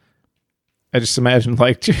 I just imagine,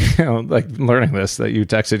 like learning this, that you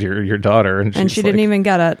texted your daughter and she didn't even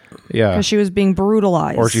get it. Yeah, because she was being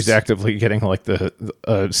brutalized, or she's actively getting like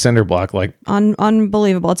the cinder block, like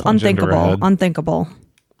unbelievable. It's unthinkable.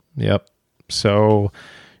 Yep. So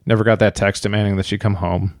never got that text demanding that she come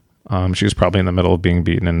home. She was probably in the middle of being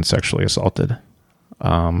beaten and sexually assaulted.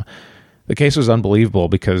 The case was unbelievable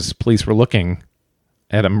because police were looking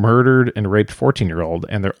at a murdered and raped 14-year-old,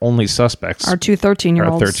 and their only suspects are 2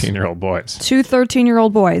 13-year-olds. 13-year-old boys. 2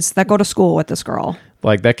 13-year-old boys that go to school with this girl.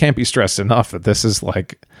 Like, that can't be stressed enough that this is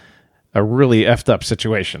like a really effed up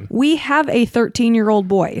situation. We have a 13-year-old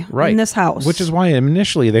boy in this house. Which is why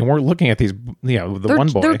initially they weren't looking at these, one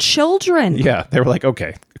boy. They're children. Yeah. They were like,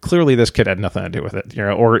 okay, clearly this kid had nothing to do with it,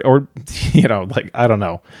 or like, I don't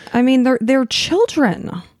know. I mean, they're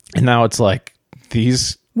children. And now it's like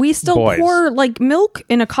these we still boys pour like milk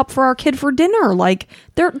in a cup for our kid for dinner. Like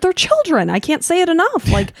they're children. I can't say it enough.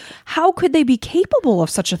 Like, how could they be capable of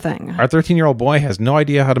such a thing? Our 13-year-old boy has no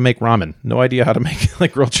idea how to make ramen. No idea how to make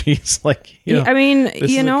like grilled cheese. Like, I mean, this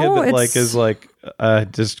is a kid that,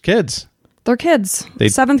 is just kids. They're kids.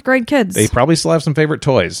 7th grade kids. They probably still have some favorite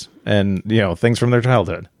toys and things from their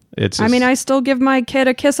childhood. I still give my kid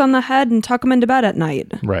a kiss on the head and tuck him into bed at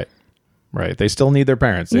night. Right. They still need their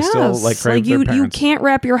parents. They still crave their parents. You can't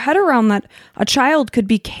wrap your head around that a child could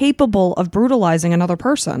be capable of brutalizing another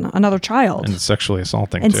person, another child. And sexually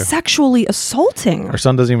assaulting, and too. Sexually assaulting. Our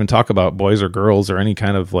son doesn't even talk about boys or girls or any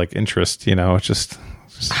kind of like interest, It's just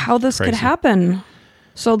how this crazy. could happen.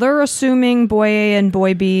 So they're assuming boy A and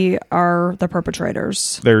boy B are the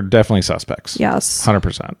perpetrators. They're definitely suspects. Yes.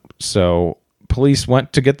 100%. So police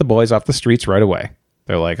went to get the boys off the streets right away.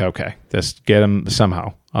 They're like, okay, just get them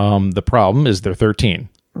somehow. The problem is they're 13.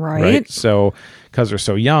 Right. So because they're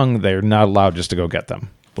so young, they're not allowed just to go get them.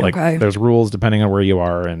 Like, there's rules depending on where you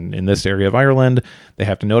are. And in this area of Ireland, they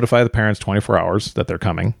have to notify the parents 24 hours that they're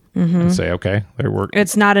coming and say, okay, they're working.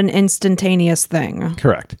 It's not an instantaneous thing.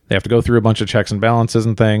 Correct. They have to go through a bunch of checks and balances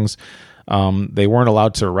and things. They weren't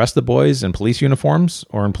allowed to arrest the boys in police uniforms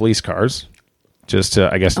or in police cars. just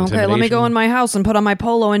to, I guess, Okay, let me go in my house and put on my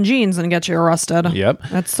polo and jeans and get you arrested. Yep.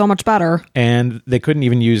 That's so much better. And they couldn't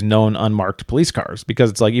even use known unmarked police cars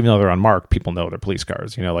because it's like, even though they're unmarked, people know they're police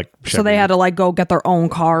cars, you know, like Chevy. So they had to like go get their own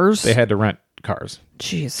cars. They had to rent cars.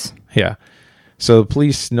 Jeez. Yeah. So the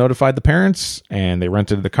police notified the parents and they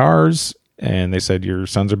rented the cars and they said, your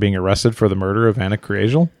sons are being arrested for the murder of Anna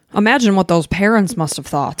Kriegel. Imagine what those parents must have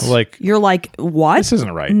thought. Like, you're like, what? This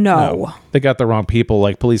isn't right. No. They got the wrong people.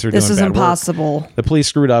 Like, police are doing bad work. This is impossible. The police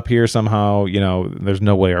screwed up here somehow. You know, there's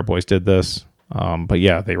no way our boys did this. But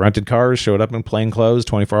yeah, they rented cars, showed up in plain clothes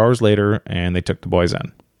 24 hours later, and they took the boys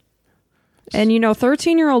in. And,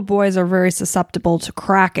 13-year-old boys are very susceptible to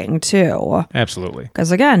cracking, too. Absolutely.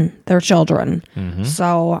 Because, again, they're children. Mm-hmm.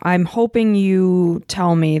 So I'm hoping you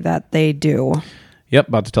tell me that they do. Yep,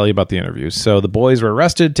 about to tell you about the interviews. So the boys were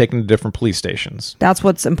arrested, taken to different police stations. That's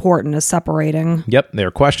what's important, is separating. Yep, they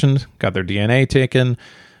were questioned, got their DNA taken.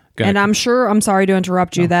 And I'm sure, I'm sorry to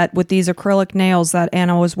interrupt you, that with these acrylic nails that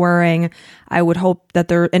Anna was wearing, I would hope that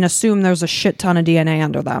and assume there's a shit ton of DNA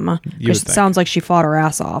under them. Because it sounds like she fought her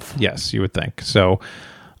ass off. Yes, you would think. So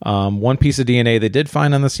one piece of DNA they did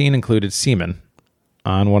find on the scene included semen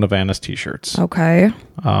on one of Anna's t-shirts. Okay.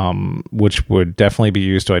 Which would definitely be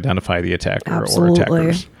used to identify the attacker Absolutely. or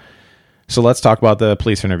attackers. So let's talk about the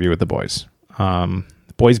police interview with the boys. The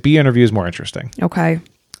boys B interview is more interesting. Okay.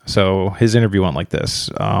 So his interview went like this.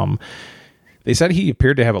 They said he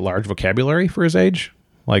appeared to have a large vocabulary for his age,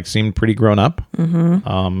 like seemed pretty grown up.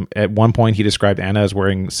 Mm-hmm. At one point, he described Anna as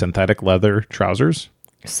wearing synthetic leather trousers.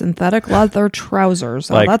 Synthetic leather trousers.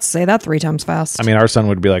 Like, let's say that 3 times fast. I mean, our son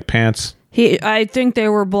would be like, pants. I think they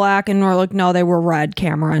were black, and we're like, no, they were red,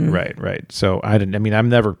 Cameron. Right. So I'm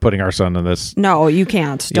never putting our son in this. No, you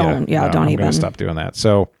can't. Don't. Don't even. I'm gonna stop doing that.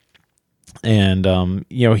 So, and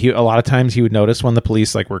he a lot of times he would notice when the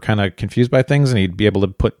police like were kind of confused by things, and he'd be able to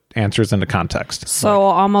put answers into context. So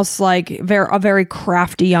almost like a very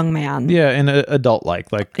crafty young man. Yeah, and adult like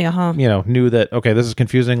knew that, okay, this is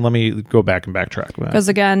confusing. Let me go back and backtrack. Because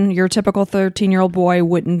again, your typical 13-year-old boy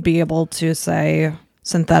wouldn't be able to say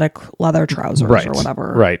synthetic leather trousers or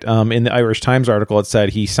whatever. Right. In the Irish Times article, it said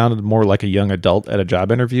he sounded more like a young adult at a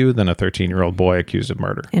job interview than a 13-year-old boy accused of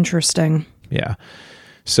murder. Interesting. Yeah.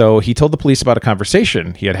 So he told the police about a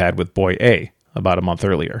conversation he had with boy A about a month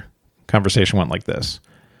earlier. Conversation went like this.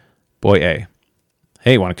 Boy A: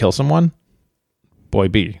 hey, want to kill someone? Boy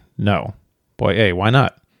B: no. Boy A: why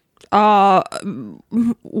not?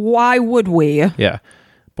 Why would we? Yeah.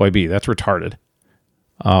 Boy B: that's retarded.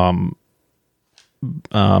 Who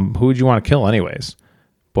would you want to kill anyways?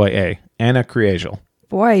 Boy A: Anna Kriegel.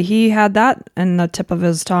 Boy, he had that in the tip of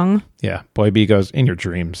his tongue. Yeah. Boy B goes, in your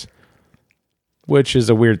dreams. Which is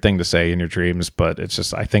a weird thing to say, in your dreams, but it's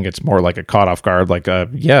just, I think it's more like a caught off guard, like,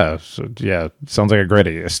 sounds like a great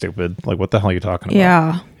idea, stupid. Like, what the hell are you talking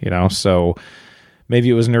about? Yeah. So maybe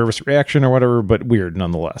it was a nervous reaction or whatever, but weird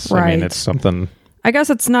nonetheless. Right. I mean, it's something. I guess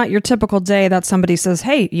it's not your typical day that somebody says,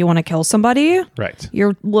 hey, you want to kill somebody? Right.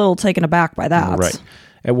 You're a little taken aback by that. Right.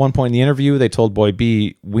 At one point in the interview, they told Boy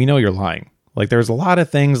B, we know you're lying. Like, there's a lot of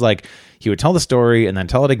things, like he would tell the story and then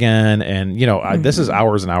tell it again. And, this is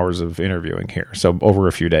hours and hours of interviewing here. So over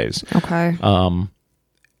a few days. Okay.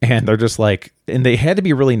 And they're just like, and they had to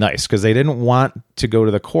be really nice because they didn't want to go to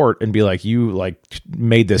the court and be like, you like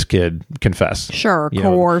made this kid confess. Sure.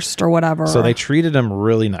 Coerced or whatever. So they treated him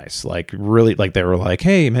really nice. Like really, like they were like,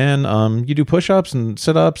 hey man, you do push-ups and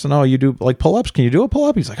sit-ups and you do like pull-ups. Can you do a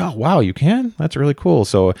pull-up? He's like, oh wow, you can? That's really cool.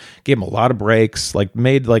 So gave him a lot of breaks, like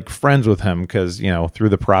made like friends with him because, through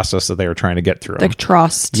the process that they were trying to get through. Like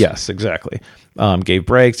trust. Yes, exactly. Gave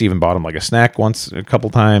breaks, even bought him like a snack a couple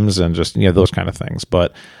times and just, those kind of things.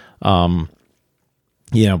 But, by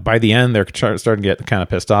the end, they're starting to get kind of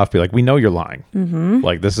pissed off, be like, we know you're lying. Mm-hmm.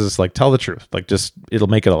 Like, this is like, tell the truth. Like, just, it'll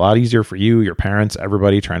make it a lot easier for you, your parents,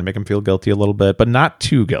 everybody, trying to make them feel guilty a little bit, but not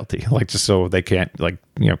too guilty. Like, just so they can't, like,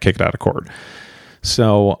 kick it out of court.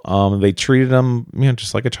 So, they treated him,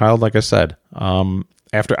 just like a child, like I said.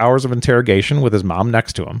 After hours of interrogation with his mom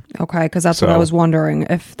next to him. Okay, because that's what I was wondering,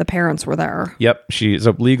 if the parents were there. Yep.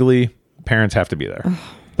 So legally, parents have to be there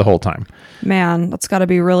the whole time. Man, that's got to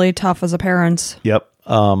be really tough as a parent. Yep.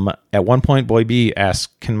 At one point, Boy B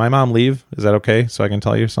asks, can my mom leave? Is that okay? So I can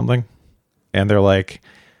tell you something? And they're like,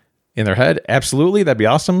 in their head, absolutely, that'd be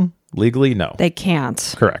awesome. Legally, no. They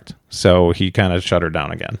can't. Correct. So he kind of shut her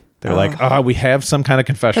down again. They're like, we have some kind of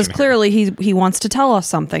confession. Because clearly he wants to tell us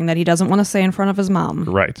something that he doesn't want to say in front of his mom.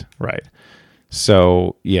 Right.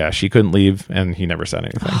 So, yeah, she couldn't leave, and he never said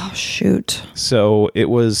anything. Oh, shoot. So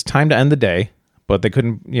it was time to end the day, but they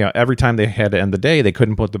couldn't, every time they had to end the day, they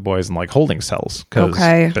couldn't put the boys in like holding cells because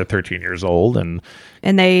they're 13 years old. And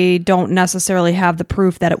they don't necessarily have the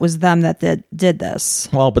proof that it was them that did this.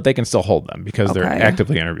 Well, but they can still hold them because they're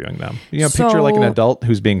actively interviewing them. Picture like an adult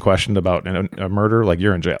who's being questioned about a murder, like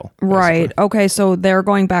you're in jail. Basically. Right. Okay. So they're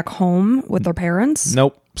going back home with their parents?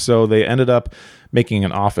 Nope. So they ended up making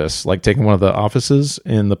an office, like taking one of the offices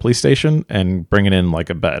in the police station and bringing in like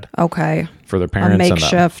a bed. Okay. For their parents. A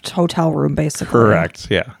makeshift hotel room, basically. Correct.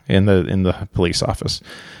 Yeah. In the police office.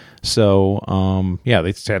 So,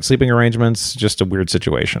 they had sleeping arrangements, just a weird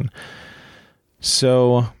situation.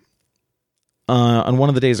 So, on one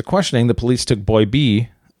of the days of questioning, the police took boy B,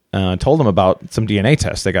 told him about some DNA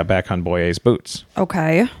tests they got back on boy A's boots.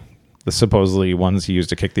 Okay. The supposedly ones he used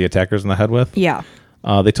to kick the attackers in the head with. Yeah.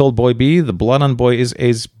 They told boy B the blood on boy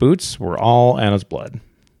A's boots were all Anna's blood.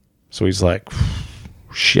 So he's like,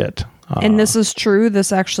 shit. And this is true?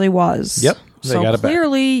 This actually was? Yep. So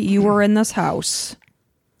clearly you were in this house.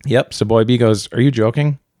 Yep. So boy B goes, are you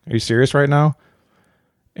joking? Are you serious right now?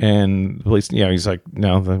 And the police, he's like,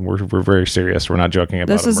 no, we're very serious. We're not joking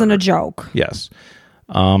about this. Isn't a joke. Yes.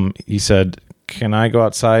 He said, can I go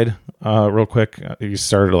outside real quick? He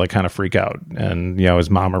started to like kind of freak out. And, his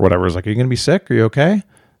mom or whatever was like, are you going to be sick? Are you okay?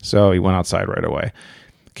 So he went outside right away.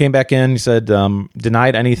 Came back in. He said,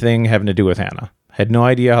 denied anything having to do with Anna. Had no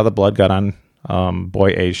idea how the blood got on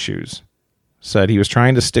boy A's shoes. Said he was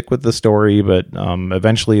trying to stick with the story, but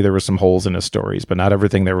eventually there were some holes in his stories, but not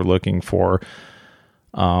everything they were looking for.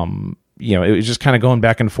 It was just kind of going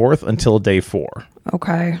back and forth until day 4.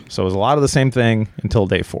 Okay. So it was a lot of the same thing until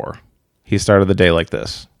day 4. He started the day like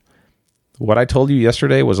this. What I told you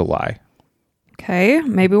yesterday was a lie. Okay.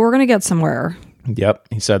 Maybe we're going to get somewhere. Yep.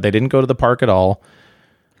 He said they didn't go to the park at all.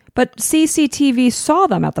 But CCTV saw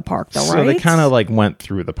them at the park, though, right? So they kind of like went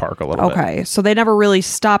through the park a little bit. Okay. So they never really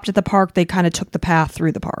stopped at the park. They kind of took the path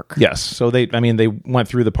through the park. Yes. So they went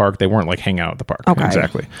through the park. They weren't like hanging out at the park. Okay.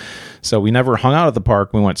 Exactly. So we never hung out at the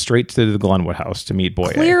park. We went straight to the Glenwood house to meet boy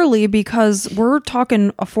A. Clearly, because we're talking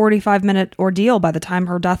a 45-minute ordeal by the time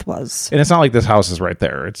her death was. And it's not like this house is right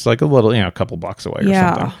there. It's like a little, a couple blocks away or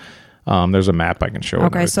something. There's a map I can show.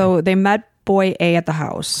 Okay. So they met boy A at the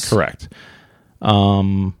house. Correct.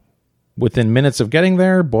 Within minutes of getting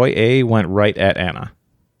there, boy A went right at Anna.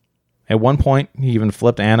 At one point, he even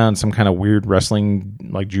flipped Anna on some kind of weird wrestling,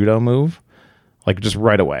 like judo move, like just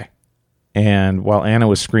right away. And while Anna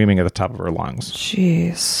was screaming at the top of her lungs.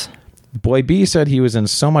 Jeez. Boy B said he was in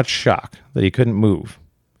so much shock that he couldn't move.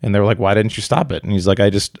 And they were like, why didn't you stop it? And he's like,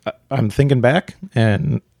 I'm thinking back.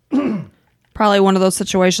 And probably one of those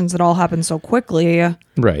situations that all happened so quickly.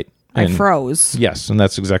 Right. I froze. Yes. And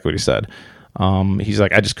that's exactly what he said. He's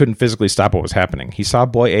like, I just couldn't physically stop what was happening. He saw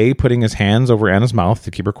boy A putting his hands over Anna's mouth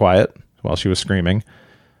to keep her quiet while she was screaming,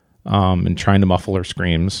 and trying to muffle her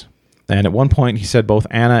screams. And at one point, he said both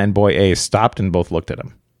Anna and boy A stopped and both looked at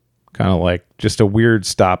him. Kind of like just a weird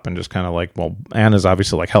stop and just kind of like, well, Anna's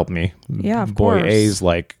obviously like, help me. Yeah, of boy course. A's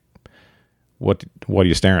like, what are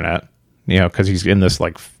you staring at? Because he's in this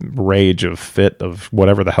like rage of fit of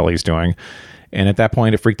whatever the hell he's doing. And at that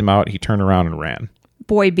point, it freaked him out. He turned around and ran.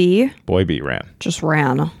 Boy B ran. Just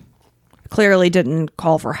ran. Clearly didn't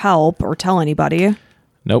call for help or tell anybody.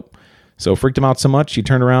 Nope. So it freaked him out so much, he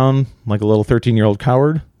turned around like a little 13-year-old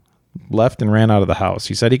coward, left and ran out of the house.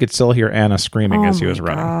 He said he could still hear Anna screaming as he was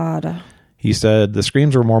running. God. He said the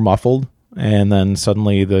screams were more muffled, and then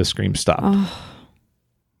suddenly the screams stopped.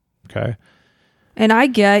 Okay. And I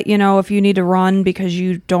get, if you need to run because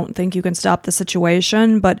you don't think you can stop the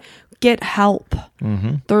situation, but get help.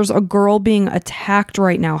 Mm-hmm. There's a girl being attacked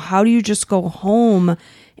right now. How do you just go home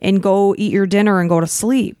and go eat your dinner and go to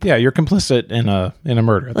sleep? Yeah, you're complicit in a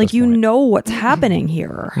murder. At like, this point. know what's happening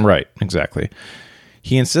here. Right, exactly.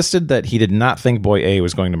 He insisted that he did not think boy A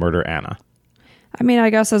was going to murder Anna. I mean, I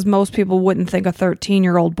guess as most people wouldn't think a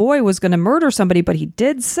 13-year-old boy was going to murder somebody, but he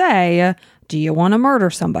did say, do you want to murder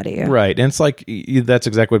somebody? Right. And it's like, that's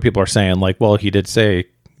exactly what people are saying. Like, well, he did say,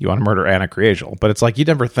 you want to murder Anna Kriegel. But it's like, you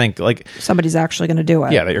never think, like... somebody's actually going to do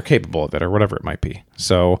it. Yeah, that you're capable of it or whatever it might be.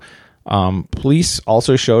 So, police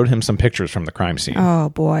also showed him some pictures from the crime scene. Oh,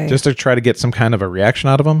 boy. Just to try to get some kind of a reaction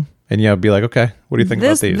out of him. And, be like, okay, what do you think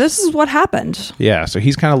about these? This is what happened. Yeah, so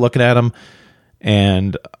he's kind of looking at him.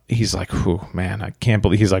 And he's like, "Whew, man, I can't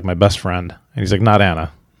believe." He's like my best friend, and he's like, "Not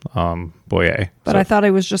Anna, boy A." But I thought it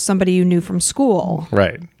was just somebody you knew from school,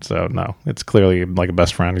 right? So no, it's clearly like a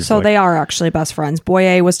best friend. So they are actually best friends. Boy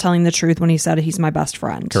A was telling the truth when he said he's my best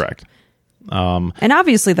friend. Correct. And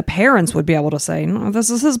obviously the parents would be able to say, "No, this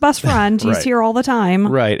is his best friend. He's right. here all the time."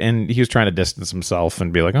 Right, and he was trying to distance himself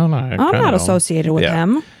and be like, "Oh no, I'm not associated with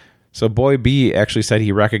him." So boy B actually said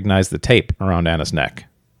he recognized the tape around Anna's neck.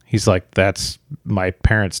 He's like, that's my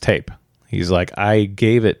parents' tape. He's like, I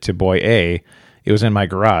gave it to boy A. It was in my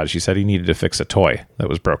garage. He said he needed to fix a toy that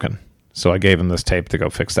was broken. So I gave him this tape to go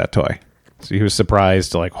fix that toy. So he was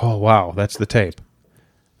surprised, like, oh, wow, that's the tape.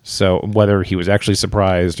 So whether he was actually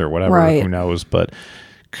surprised or whatever, Right. who knows? But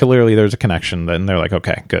clearly there's a connection. Then they're like,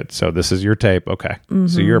 okay, good. So this is your tape. Okay.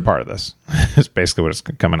 So you're a part of this. It's basically what it's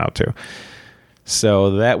coming out to.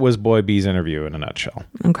 So that was boy B's interview in a nutshell.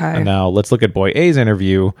 Okay. And now let's look at boy A's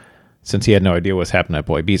interview, since he had no idea what's happened at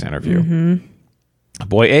boy B's interview.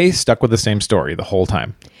 Boy A stuck with the same story the whole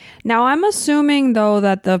time. Now, I'm assuming, though,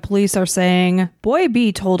 that the police are saying, boy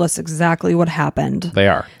B told us exactly what happened. They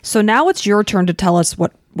are. So now it's your turn to tell us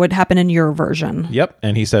what happened in your version. Yep.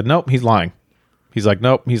 And he said, nope, he's lying. He's like,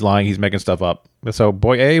 nope, he's lying. He's making stuff up. So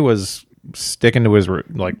boy A was sticking to his,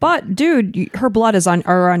 like, But, dude, her blood is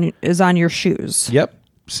on your shoes. yep.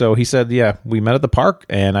 So he said, yeah, we met at the park,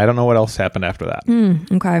 and I don't know what else happened after that.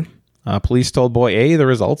 Okay. Police told boy A the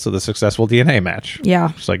results of the successful DNA match. Yeah.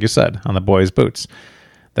 Just like you said, on the boy's boots.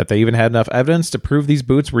 That they even had enough evidence to prove these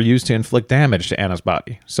boots were used to inflict damage to Anna's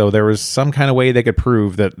body. So there was some kind of way they could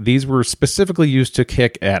prove that these were specifically used to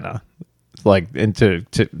kick Anna, like, and to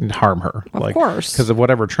harm her. Of course. Because of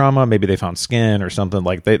whatever trauma, maybe they found skin or something.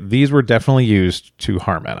 Like, these were definitely used to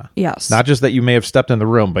harm Anna. Yes. Not just that you may have stepped in the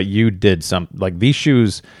room, but you did something. Like, these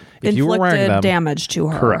shoes, if you were wearing them... Inflicted damage to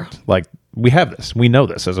her. Correct. Like, we have this. We know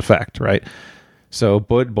this as a fact, right? So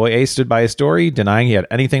boy A stood by his story, denying he had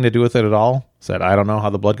anything to do with it at all. Said, I don't know how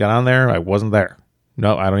the blood got on there. I wasn't there.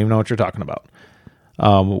 No, I don't even know what you're talking about.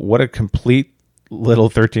 What a complete little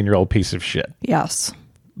 13-year-old piece of shit. Yes.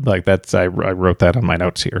 Like, that's, I wrote that on my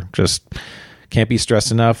notes here. Just can't be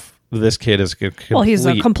stressed enough. This kid is Well, he's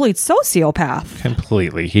a complete sociopath.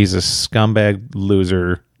 completely. He's a scumbag,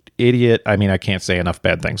 loser, idiot. I mean, I can't say enough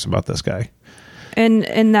bad things about this guy.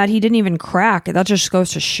 And that he didn't even crack. That just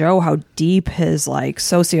goes to show how deep his, like,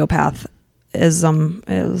 sociopathism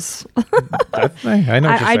is. I know.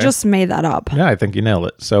 I just made that up. Yeah, I think you nailed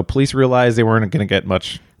it. So police realized they weren't going to get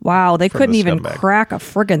much. Wow, they couldn't the even scumbag. crack a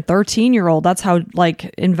friggin' 13-year-old. That's how, like,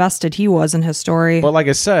 invested he was in his story. But like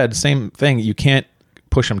I said, same thing. You can't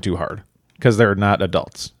push them too hard because they're not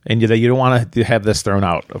adults, and you don't want to have this thrown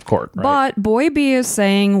out of court. Right? But boy B is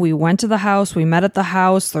saying, we went to the house, we met at the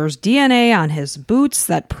house, there's DNA on his boots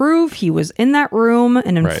that prove he was in that room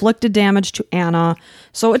and inflicted damage to Anna.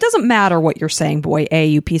 So it doesn't matter what you're saying, boy A,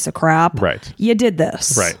 you piece of crap. Right. You did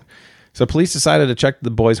this. Right. So police decided to check the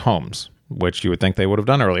boys' homes, which you would think they would have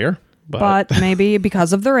done earlier. But maybe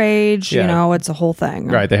because of their age, Yeah. you know, it's a whole thing.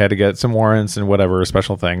 Right, they had to get some warrants and whatever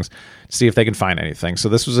special things to see if they could find anything. So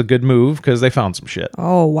this was a good move because they found some shit.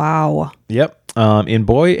 Oh, wow. Yep. In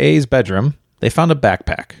boy A's bedroom, they found a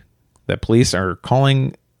backpack that police are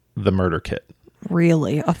calling the murder kit.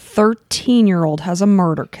 Really? A 13-year-old has a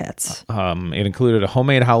murder kit. It included a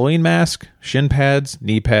homemade Halloween mask, shin pads,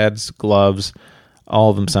 knee pads, gloves, all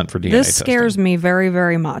of them sent for DNA This testing. scares me very,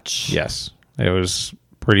 very much. Yes, it was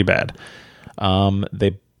pretty bad.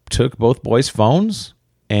 They took both boys' phones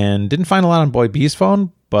and didn't find a lot on boy B's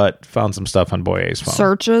phone, but found some stuff on boy A's phone.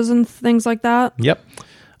 Searches and things like that. Yep.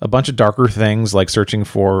 A bunch of darker things like searching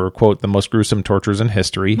for, quote, the most gruesome tortures in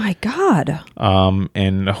history, My God.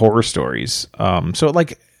 and horror stories. So,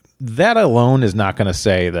 like, that alone is not going to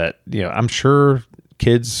say that, you know, I'm sure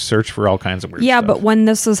kids search for all kinds of weird Yeah, stuff. but when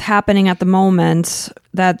this is happening at the moment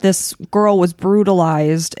that this girl was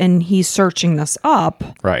brutalized and he's searching this up,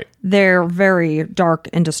 Right. they're very dark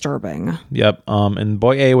and disturbing. Yep. And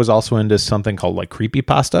boy A was also into something called, like,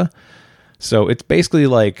 creepypasta. So it's basically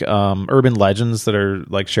like urban legends that are,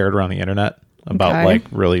 like, shared around the internet about Okay. like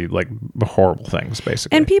really like horrible things,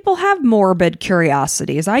 basically. And people have morbid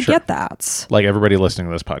curiosities. I get that. Like everybody listening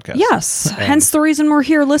to this podcast. Yes. Hence the reason we're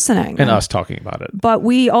here listening. And us talking about it. But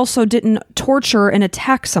we also didn't torture and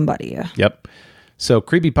attack somebody. Yep. So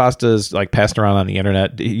creepypasta is like passed around on the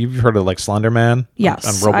internet. You've heard of like Slender Man?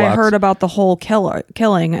 Yes. On Roblox? I heard about the whole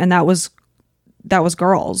killing, and that was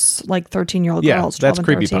girls, like 13-year-old girls, 12 that's and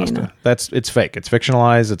creepypasta. 13. It's fake. It's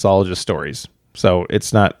fictionalized. It's all just stories. So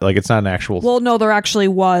it's not an actual. Well, no, there actually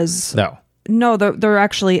was. No, there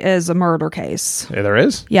actually is a murder case. There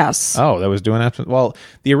is? Yes. Oh, that was doing that. Well,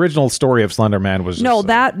 the original story of Slender Man was just, No,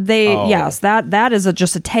 that is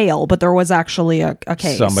just a tale, but there was actually a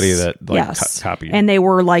case. Somebody that copied. And they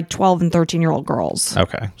were like 12 and 13-year-old girls.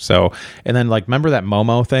 Okay. So, and then like, remember that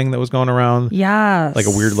Momo thing that was going around? Yes. Like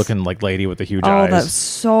a weird looking like lady with the huge Oh, eyes. that's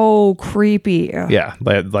so creepy. Yeah.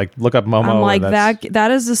 Like look up Momo. I'm like, and that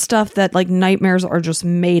is the stuff that like nightmares are just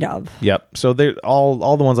made of. Yep. So they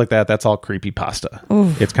all the ones like that, that's all creepypasta. creepy pasta.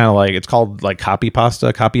 It's kind of like, it's called like copy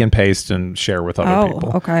pasta, copy and paste and share with other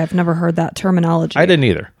people. Okay. I've never heard that terminology. I didn't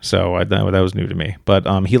either. So that was new to me. But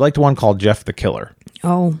he liked one called Jeff the Killer.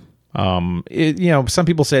 Oh. Some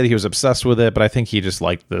people say that he was obsessed with it, but I think he just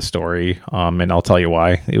liked the story. And I'll tell you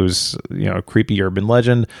why. It was, a creepy urban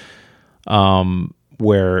legend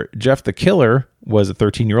where Jeff the Killer was a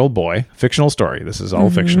 13-year-old boy. Fictional story. This is all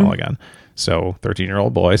fictional again. So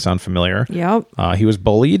 13-year-old boy, sound familiar? Yep. He was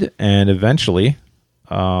bullied and eventually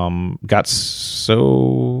he was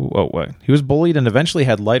bullied and eventually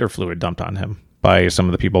had lighter fluid dumped on him by some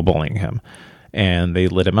of the people bullying him, and they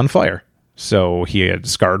lit him on fire. So he had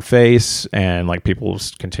scarred face, and like people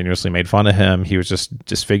continuously made fun of him. He was just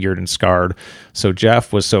disfigured and scarred. So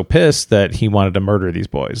Jeff was so pissed that he wanted to murder these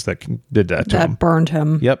boys that did that to him. That burned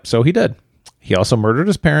him. Yep. So he did. He also murdered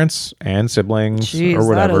his parents and siblings or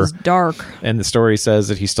whatever. That is dark. And the story says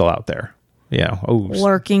that he's still out there. Yeah.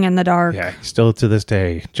 Lurking in the dark. Yeah. Still to this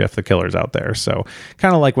day, Jeff the Killer's out there. So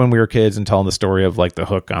kind of like when we were kids and telling the story of like the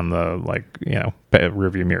hook on the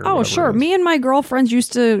rearview mirror. Oh, sure. Me and my girlfriends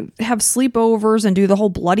used to have sleepovers and do the whole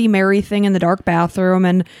Bloody Mary thing in the dark bathroom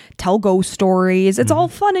and tell ghost stories. It's all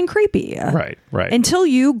fun and creepy. Right. Until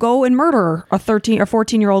you go and murder a 13 or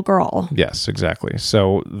 14-year-old girl. Yes, exactly.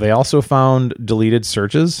 So they also found deleted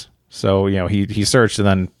searches. So, he searched and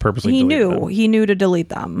then purposely deleted them. He knew to delete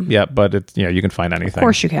them. Yeah, but it's, you can find anything. Of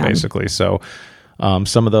course you can. Basically. So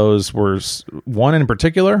some of those were, one in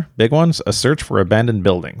particular, big ones, a search for abandoned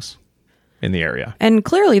buildings in the area. And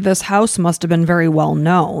clearly this house must have been very well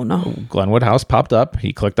known. Glenwood House popped up.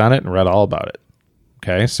 He clicked on it and read all about it.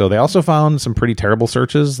 Okay, so they also found some pretty terrible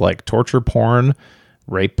searches like torture porn,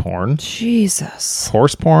 rape porn, Jesus,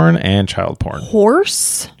 horse porn, and child porn.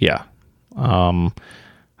 Horse? Yeah.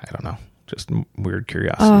 I don't know. Just weird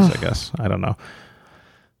curiosities, I guess. I don't know.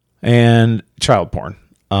 And child porn.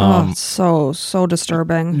 So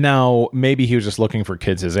disturbing. Now, maybe he was just looking for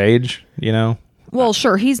kids his age, Well,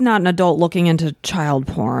 sure, he's not an adult looking into child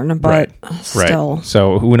porn, but still. Right.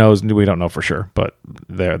 So who knows? We don't know for sure, but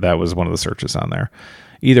that was one of the searches on there.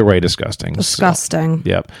 Either way, disgusting. Disgusting. So,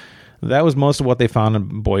 yep. That was most of what they found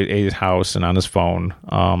in Boy A's house and on his phone.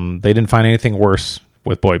 They didn't find anything worse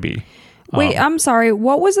with Boy B. Wait, I'm sorry.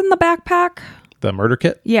 What was in the backpack? The murder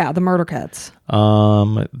kit? Yeah, the murder kits.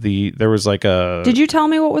 There was like a... Did you tell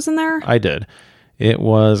me what was in there? I did. It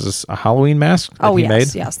was a Halloween mask that he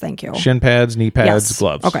made. Yes, thank you. Shin pads, knee pads,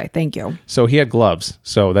 gloves. Okay, thank you. So he had gloves.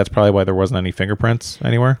 So that's probably why there wasn't any fingerprints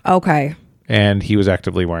anywhere. Okay. And he was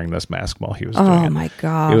actively wearing this mask while he was doing it. Oh my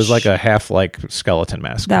gosh. It was like a half skeleton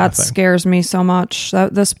mask. That scares me so much.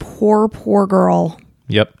 This poor girl.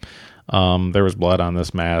 Yep. There was blood on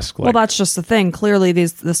this mask. Well, that's just the thing. Clearly,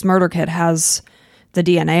 this murder kit has the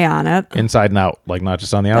DNA on it. Inside and out. Like not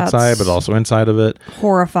just on the outside, but also inside of it.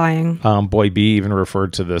 Horrifying. Boy B even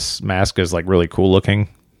referred to this mask as like really cool looking.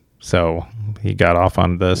 So he got off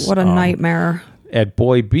on this. What a nightmare. At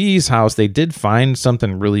Boy B's house, they did find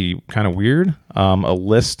something really kind of weird. A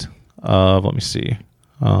list of, let me see,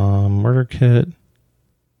 murder kit.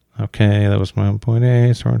 Okay, that was my point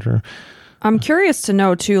A. Storage. I'm curious to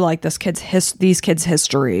know too, like these kids'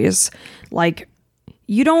 histories. Like,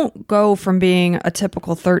 you don't go from being a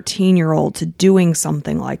typical 13-year-old to doing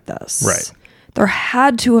something like this. Right. There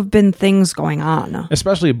had to have been things going on.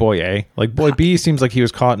 Especially Boy A. Like Boy B seems like he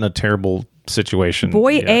was caught in a terrible situation.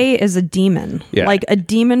 Boy A is a demon. Yeah. Like a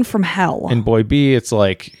demon from hell. And Boy B, it's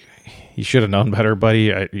like, you should have known better,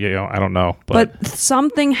 buddy. I don't know. But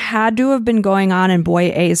something had to have been going on in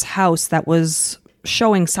Boy A's house that was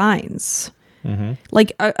showing signs. Mm-hmm.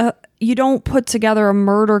 Like you don't put together a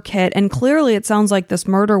murder kit, and clearly it sounds like this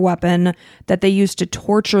murder weapon that they used to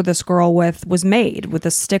torture this girl with was made with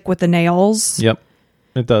a stick with the nails. Yep,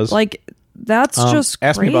 it does. Like that's just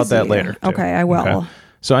ask crazy. me about that later too. Okay, I will. Okay.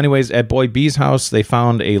 So anyways, at Boy B's house they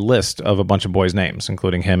found a list of a bunch of boys' names,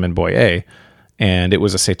 including him and Boy A, and it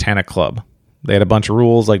was a satanic club. They had a bunch of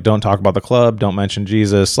rules like don't talk about the club, don't mention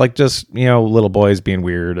Jesus, like just, little boys being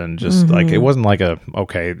weird and just like, it wasn't like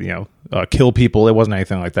kill people. It wasn't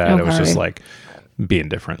anything like that. Okay. It was just like being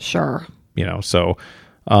different. Sure. So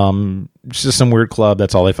it's just some weird club.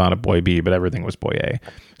 That's all they found at Boy B, but everything was Boy A.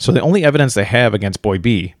 So the only evidence they have against Boy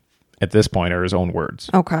B at this point are his own words.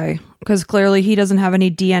 Okay. Because clearly he doesn't have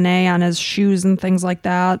any DNA on his shoes and things like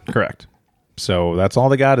that. Correct. So that's all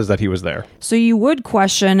they got is that he was there. So you would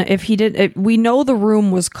question if he did. We know the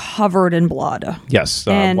room was covered in blood. Yes,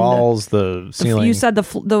 the walls, the ceiling. You said the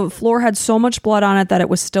floor had so much blood on it that it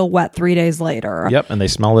was still wet 3 days later. Yep, and they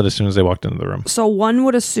smelled it as soon as they walked into the room. So one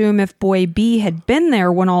would assume if Boy B had been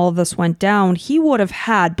there when all of this went down, he would have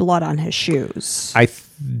had blood on his shoes.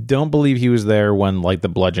 don't believe he was there when like the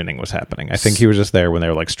bludgeoning was happening. I think he was just there when they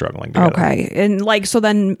were like struggling together. Okay. And like, so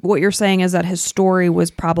then what you're saying is that his story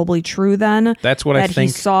was probably true then? That's what I That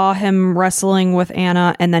think. he saw him wrestling with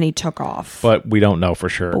Anna and then he took off. But we don't know for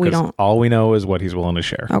sure. we 'cause don't- All we know is what he's willing to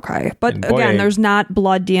share. Okay. But And boy, again, there's not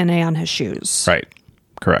blood DNA on his shoes. Right.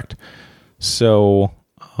 Correct. So,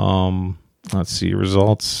 let's see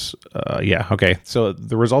results. Yeah. Okay. So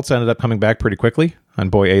the results ended up coming back pretty quickly on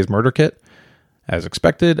Boy A's murder kit. As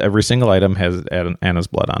expected, every single item has Anna's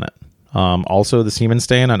blood on it. Also, the semen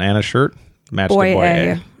stain on Anna's shirt matched Boy to Boy A.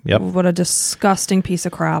 A. Yep. What a disgusting piece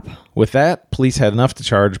of crap. With that, police had enough to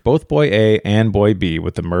charge both Boy A and Boy B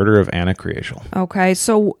with the murder of Anna Creatial. Okay.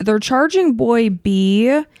 So they're charging Boy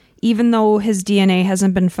B, even though his DNA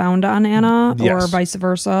hasn't been found on Anna or Yes. vice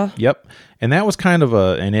versa. Yep. And that was kind of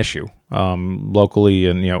an issue locally,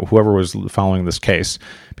 and whoever was following this case,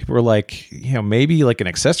 people were like, maybe like an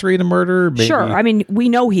accessory to murder. Maybe. Sure. I mean, we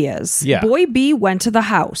know he is. Yeah. Boy B went to the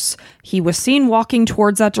house. He was seen walking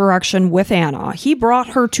towards that direction with Anna. He brought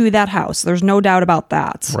her to that house. There's no doubt about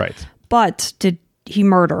that. Right. But did he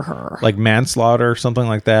murder her? Like manslaughter or something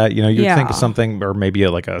like that. You'd Yeah. think of something, or maybe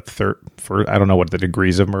like a third, for I don't know what the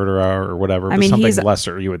degrees of murder are or whatever, but mean, something he's-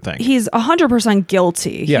 lesser, you would think. He's 100%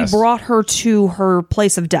 guilty. Yes. He brought her to her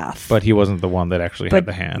place of death. But he wasn't the one that actually had But-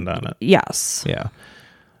 the hand on it. yes. Yeah.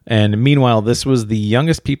 And meanwhile, this was the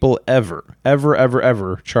youngest people ever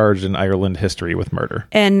charged in Ireland history with murder.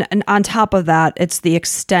 And on top of that, it's the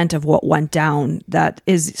extent of what went down that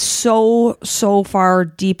is so far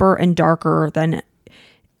deeper and darker than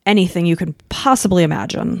anything you can possibly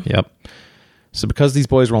imagine. Yep. So because these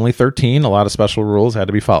boys were only 13, a lot of special rules had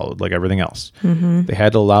to be followed, like everything else. Mm-hmm. They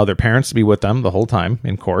had to allow their parents to be with them the whole time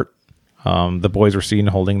in court. The boys were seen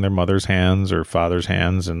holding their mother's hands or father's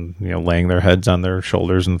hands and laying their heads on their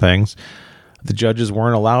shoulders and things. The judges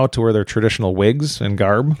weren't allowed to wear their traditional wigs and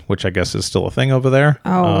garb, which I guess is still a thing over there.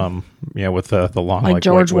 Oh. With the long Like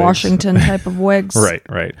George white wigs. Washington type of wigs.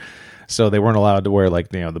 Right. So they weren't allowed to wear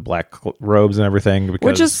the black robes and everything, because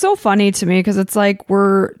Which is so funny to me because it's like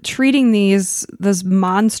we're treating this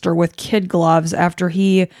monster with kid gloves after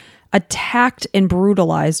he attacked and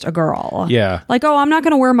brutalized a girl. Yeah. Like, oh, I'm not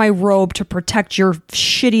going to wear my robe to protect your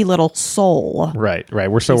shitty little soul. Right.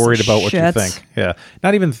 We're so Piece of worried about what you shit. think. Yeah.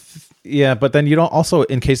 Not even. Yeah, but then you don't also,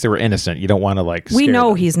 in case they were innocent, you don't want to We scare know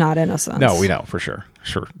them. he's not innocent. No, we know for sure.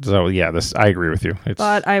 Sure. So yeah, I agree with you.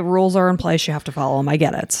 But rules are in place. You have to follow them. I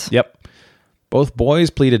get it. Yep. Both boys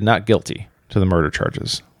pleaded not guilty to the murder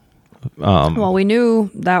charges. Well, we knew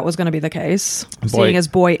that was going to be the case, Boy- seeing as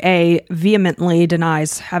Boy A vehemently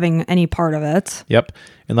denies having any part of it. Yep.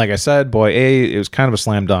 And like I said, boy A, it was kind of a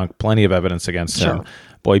slam dunk. Plenty of evidence against him. Sure.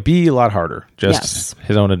 Boy B, a lot harder. Just Yes.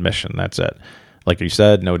 his own admission. That's it. Like you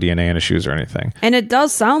said, no DNA in his shoes or anything. And it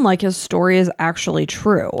does sound like his story is actually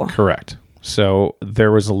true. Correct. So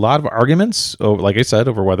there was a lot of arguments, like I said,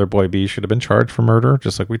 over whether Boy B should have been charged for murder,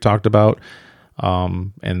 just like we talked about.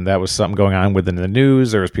 And that was something going on within the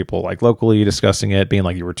news. There was people like locally discussing it, being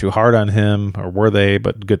like, you were too hard on him, or were they?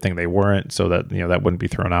 But good thing they weren't, so that that wouldn't be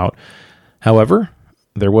thrown out. However,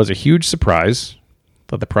 there was a huge surprise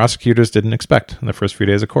that the prosecutors didn't expect in the first few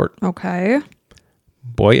days of court. Okay.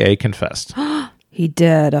 Boy A confessed. He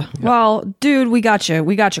did. Well, dude, we got you.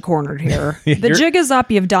 We got you cornered here. The You're- jig is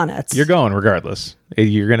up. You've done it. You're going regardless.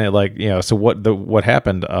 You're gonna so what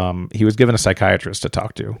happened? He was given a psychiatrist to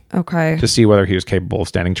talk okay. to see whether he was capable of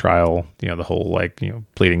standing trial. The whole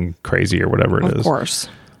pleading crazy or whatever it is. Of course.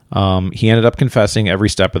 He ended up confessing every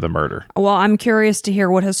step of the murder. Well, I'm curious to hear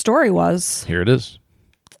what his story was. Here it is.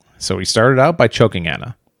 So he started out by choking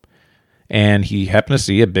Anna, and he happened to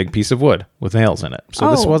see a big piece of wood with nails in it.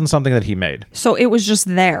 So this Oh. wasn't something that he made. So it was just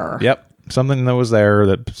there. Yep. Something that was there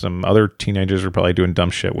that some other teenagers were probably doing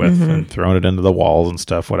dumb shit with and throwing it into the walls and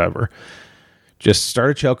stuff, whatever. Just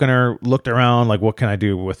started choking her, looked around like, what can I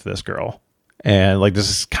do with this girl? And this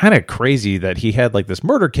is kind of crazy that he had this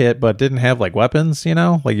murder kit, but didn't have weapons,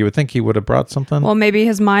 like you would think he would have brought something. Well, maybe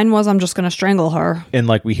his mind was, I'm just going to strangle her. And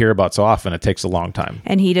we hear about so often, it takes a long time.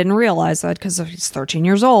 And he didn't realize that because he's 13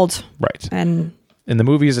 years old. Right. And In the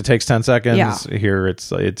movies, it takes 10 seconds. Yeah. Here,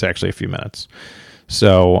 it's actually a few minutes.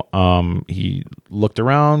 So he looked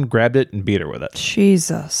around, grabbed it, and beat her with it.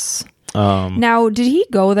 Jesus. Now, did he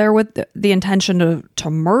go there with the intention to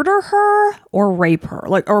murder her or rape her?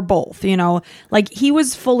 Or both, he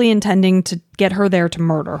was fully intending to get her there to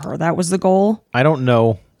murder her. That was the goal? I don't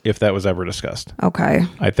know if that was ever discussed. Okay.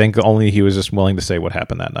 I think only he was just willing to say what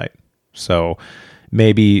happened that night. So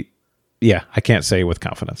maybe, yeah, I can't say with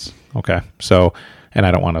confidence. Okay. So, and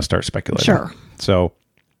I don't want to start speculating. Sure. So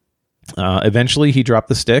eventually he dropped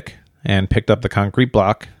the stick and picked up the concrete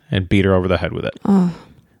block and beat her over the head with it.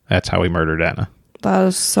 That's how he murdered Anna. That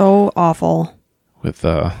is so awful. With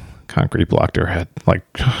concrete block to her head. Like,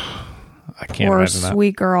 I can't Poor imagine that.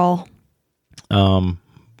 sweet girl.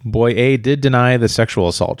 Boy A did deny the sexual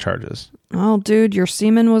assault charges. Well, dude, your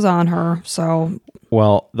semen was on her, so...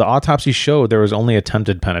 Well, the autopsy showed there was only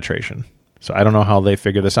attempted penetration. So I don't know how they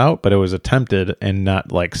figured this out, but it was attempted and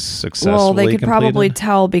not like successfully Well, they could completed. probably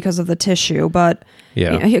tell because of the tissue, but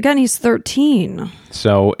Yeah. again, he's 13.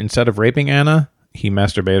 So instead of raping Anna, he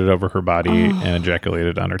masturbated over her body and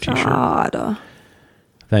ejaculated on her t-shirt. God.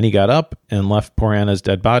 Then he got up and left poor Anna's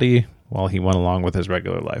dead body while he went along with his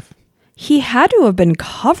regular life. He had to have been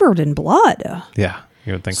covered in blood. Yeah,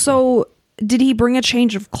 you would think so. So, did he bring a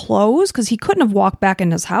change of clothes? Because he couldn't have walked back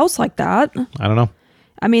in his house like that. I don't know.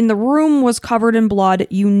 I mean, the room was covered in blood.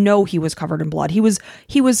 You know he was covered in blood. He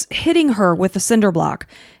was hitting her with a cinder block.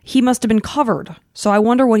 He must have been covered. So I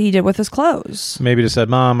wonder what he did with his clothes. Maybe just said,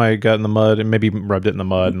 "Mom, I got in the mud," and maybe rubbed it in the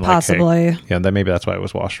mud. And Possibly. Like, hey. Yeah, then maybe that's why it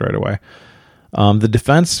was washed right away. The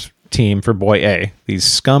defense team for Boy A, these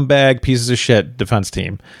scumbag pieces of shit defense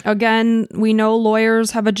team. Again, we know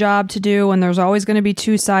lawyers have a job to do, and there's always going to be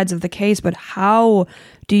two sides of the case, but how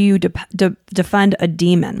do you defend a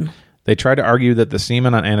demon? They tried to argue that the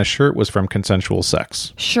semen on Anna's shirt was from consensual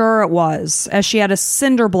sex. Sure it was, as she had a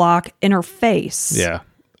cinder block in her face. Yeah.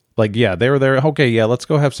 Like, yeah, they were there. Okay, yeah, let's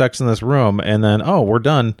go have sex in this room. And then, oh, we're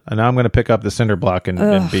done. And now I'm going to pick up the cinder block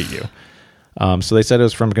and beat you. So they said it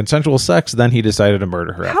was from consensual sex. Then he decided to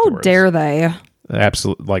murder her How afterwards. dare they?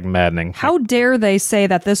 Absolutely, like, maddening. How dare they say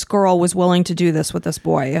that this girl was willing to do this with this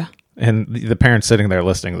boy? And the parents sitting there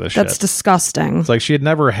listening to this That's shit. disgusting. It's like she had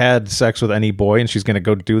never had sex with any boy, and she's going to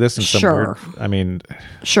go do this in some Sure. weird... I mean...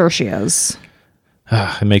 Sure she is.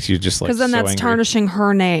 It makes you just, like, Because then so that's angry. tarnishing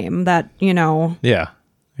her name that, you know... Yeah.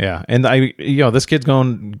 Yeah. And this kid's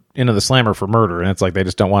going into the slammer for murder, and it's like they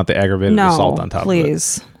just don't want the aggravated assault on top of it.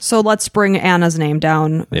 please. So let's bring Anna's name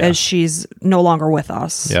down as she's no longer with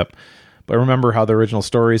us. Yep. But remember how the original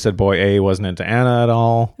story said Boy A wasn't into Anna at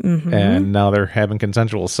all, and now they're having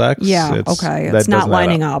consensual sex? Yeah, okay. It's not doesn't add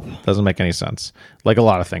lining up. Doesn't make any sense. Like a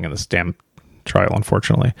lot of things in this damn trial,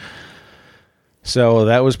 unfortunately. So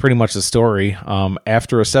that was pretty much the story.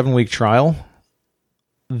 After a 7-week trial,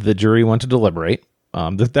 the jury went to deliberate.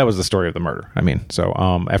 That was the story of the murder. I mean, so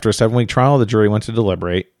after a 7-week trial, the jury went to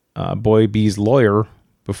deliberate. Boy B's lawyer,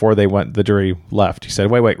 before the jury left, he said,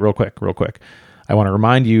 wait, real quick. I want to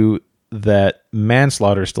remind you that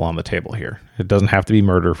manslaughter is still on the table here. It doesn't have to be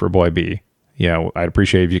murder for Boy B. I'd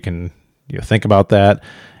appreciate if you can think about that.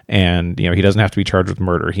 And, he doesn't have to be charged with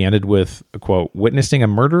murder. He ended with, a quote, "Witnessing a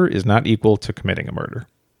murder is not equal to committing a murder,"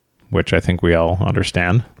 which I think we all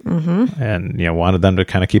understand. Mm-hmm. And, wanted them to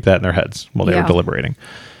kind of keep that in their heads while they were deliberating.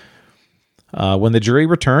 When the jury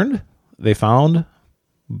returned, they found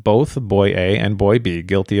both Boy A and Boy B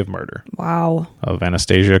guilty of murder. Wow. Of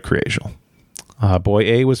Anastasia Kriegel. Boy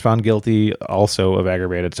A was found guilty also of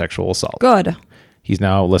aggravated sexual assault. Good. He's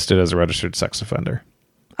now listed as a registered sex offender.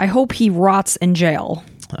 I hope he rots in jail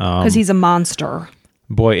because he's a monster.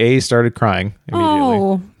 Boy A started crying immediately.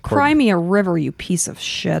 Oh, cry me a river, you piece of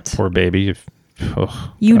shit. Poor baby.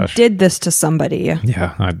 You gosh. did this to somebody.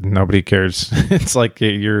 Yeah, nobody cares. It's like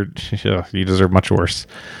you deserve much worse.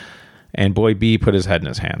 And Boy B put his head in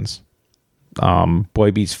his hands. Boy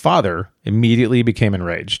B's father immediately became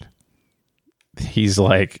enraged. He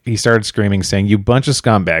started screaming, saying, "You bunch of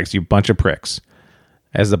scumbags, you bunch of pricks."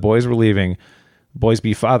 As the boys were leaving, Boy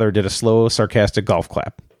B's father did a slow, sarcastic golf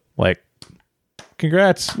clap. Like,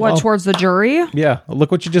 congrats. What, towards the jury? Yeah,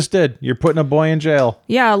 look what you just did. You're putting a boy in jail.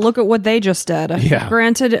 Yeah, look at what they just did. Yeah.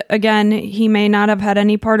 Granted, again, he may not have had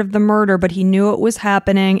any part of the murder, but he knew it was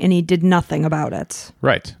happening and he did nothing about it.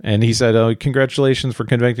 Right. And he said, "Oh, congratulations for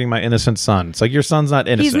convicting my innocent son." It's like, your son's not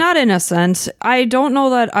innocent. He's not innocent. I don't know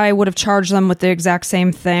that I would have charged them with the exact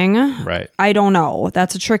same thing. Right. I don't know.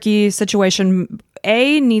 That's a tricky situation.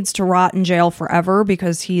 A needs to rot in jail forever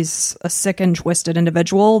because he's a sick and twisted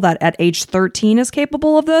individual that at age 13 is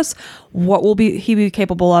capable of this. What will he be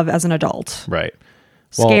capable of as an adult? Right.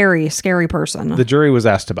 Scary person. The jury was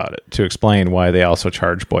asked about it to explain why they also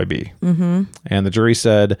charged Boy B. Mm-hmm. And the jury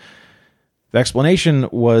said the explanation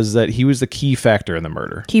was that he was the key factor in the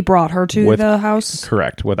murder. He brought her to the house?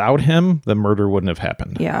 Correct. Without him, the murder wouldn't have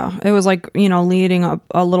happened. Yeah. It was like, leading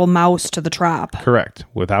a little mouse to the trap. Correct.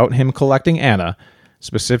 Without him collecting Anna,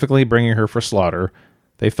 specifically bringing her for slaughter,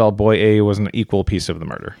 they felt Boy A was an equal piece of the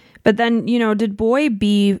murder. But then, did Boy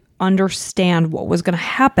B understand what was going to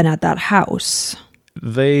happen at that house?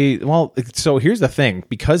 So here's the thing.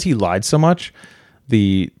 Because he lied so much,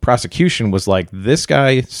 the prosecution was like, this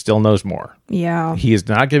guy still knows more. Yeah. He is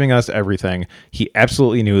not giving us everything. He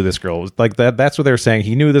absolutely knew this girl was like that. That's what they're saying.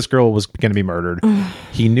 He knew this girl was going to be murdered.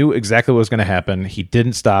 He knew exactly what was going to happen. He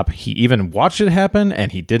didn't stop. He even watched it happen,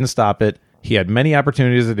 and he didn't stop it. He had many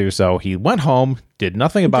opportunities to do so. He went home, did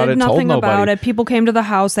nothing about it, told nobody. About it. People came to the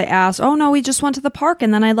house. They asked, "Oh no, we just went to the park,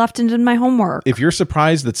 and then I left and did my homework." If you're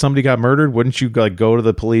surprised that somebody got murdered, wouldn't you like go to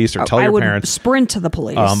the police or tell your parents? Sprint to the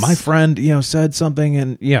police. My friend, said something,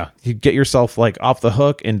 and you'd get yourself like off the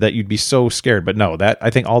hook, and that you'd be so scared. But no, I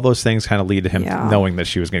think all those things kind of lead to him knowing that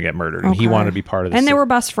she was going to get murdered, and he wanted to be part of this. And they were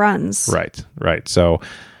best friends, right. So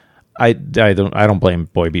I don't blame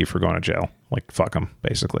Boy B for going to jail. Like fuck him,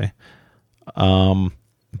 basically.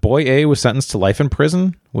 Boy A was sentenced to life in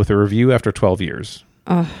prison with a review after 12 years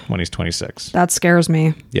when he's 26. That scares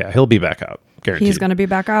me. Yeah, he'll be back out. Guaranteed. He's going to be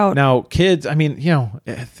back out. Now, kids, I mean,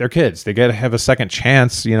 they're kids. They got to have a second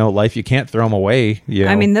chance. Life, you can't throw them away.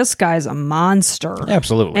 I mean, this guy's a monster.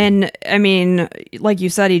 Absolutely. And I mean, like you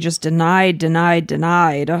said, he just denied.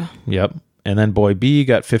 Yep. And then Boy B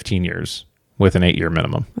got 15 years with an 8-year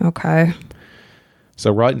minimum. Okay.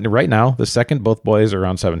 So right now, the second, both boys are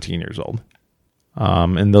around 17 years old.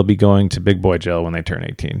 And they'll be going to big boy jail when they turn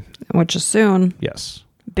 18. Which is soon. Yes.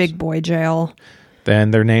 Big boy jail.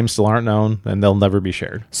 Then their names still aren't known, and they'll never be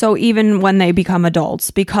shared. So even when they become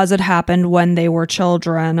adults, because it happened when they were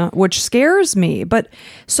children, which scares me. But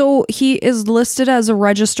so he is listed as a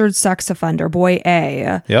registered sex offender, Boy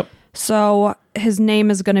A. Yep. So his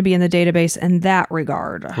name is going to be in the database in that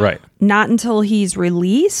regard. Right. Not until he's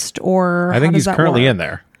released, or I think he's currently in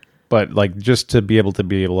there. But like just to be able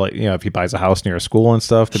if he buys a house near a school and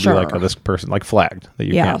stuff, to be like, this person like flagged that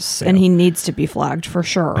you can't. Yes, and he needs to be flagged for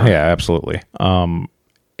sure. Yeah, absolutely.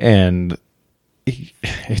 And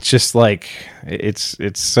it's just like it's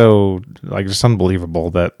so like just unbelievable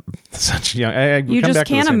that such young. You just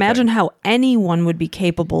can't imagine how anyone would be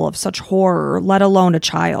capable of such horror, let alone a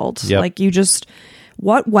child. Yep. Like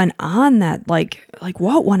what went on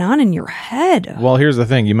what went on in your head? Well, here's the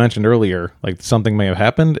thing. You mentioned earlier, like something may have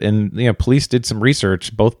happened, and police did some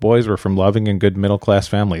research. Both boys were from loving and good middle-class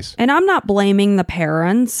families. And I'm not blaming the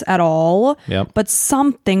parents at all, but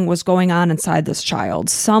something was going on inside this child.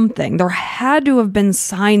 Something. There had to have been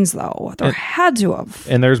signs, though. Had to have.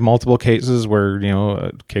 And there's multiple cases where,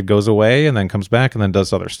 a kid goes away and then comes back and then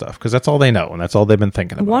does other stuff, because that's all they know, and that's all they've been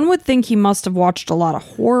thinking about. One would think he must have watched a lot of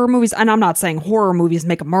horror movies, and I'm not saying horror movies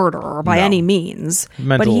make a murderer by any means.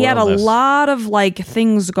 But he had a lot of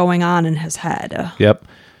things going on in his head. Yep.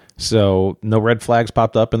 So no red flags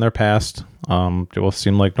popped up in their past. They both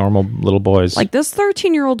seemed like normal little boys. Like this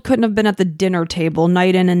 13-year-old couldn't have been at the dinner table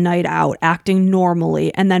night in and night out acting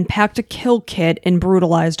normally and then packed a kill kit and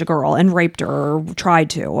brutalized a girl and raped her or tried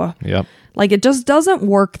to. Yep. Like it just doesn't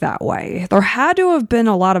work that way. There had to have been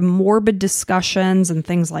a lot of morbid discussions and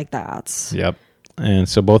things like that. Yep. And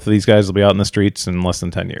so both of these guys will be out in the streets in less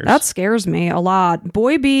than 10 years. That scares me a lot.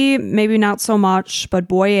 Boy B, maybe not so much, but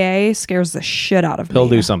Boy A scares the shit out of me. He'll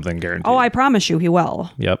do something, guaranteed. Oh, I promise you he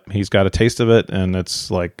will. Yep. He's got a taste of it, and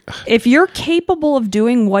it's like... If you're capable of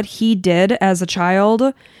doing what he did as a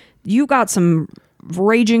child, you got some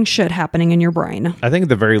raging shit happening in your brain. I think at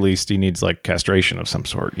the very least he needs like castration of some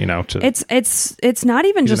sort, It's not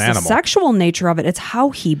even just the sexual nature of it, it's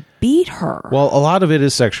how he beat her. Well, a lot of it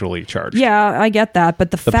is sexually charged. Yeah, I get that,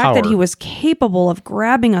 but the fact power. that he was capable of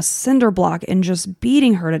grabbing a cinder block and just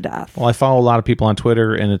beating her to death. Well, I follow a lot of people on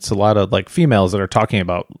Twitter, and it's a lot of like females that are talking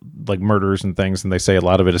about like murders and things, and they say a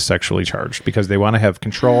lot of it is sexually charged because they want to have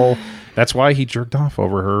control. That's why he jerked off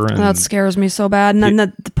over her. And that scares me so bad. And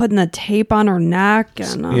then putting the tape on her neck.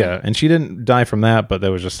 And and she didn't die from that, but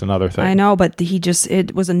that was just another thing. I know, but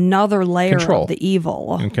it was another layer of the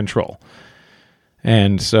evil. And control.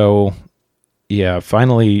 And so,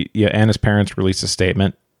 finally, Anna's parents released a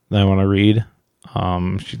statement that I want to read.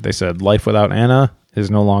 They said, "Life without Anna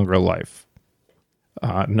is no longer a life,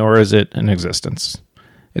 nor is it an existence.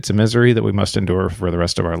 It's a misery that we must endure for the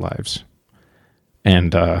rest of our lives."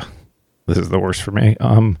 And this is the worst for me.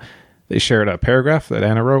 They shared a paragraph that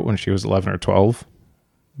Anna wrote when she was 11 or 12,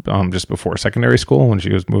 just before secondary school, when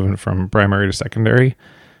she was moving from primary to secondary.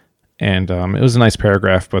 And it was a nice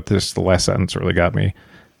paragraph, but the last sentence really got me.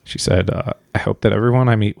 She said, "I hope that everyone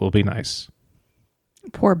I meet will be nice."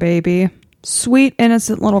 Poor baby. Sweet,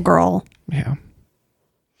 innocent little girl. Yeah.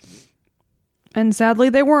 And sadly,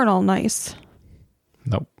 they weren't all nice.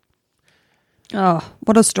 Nope. Oh,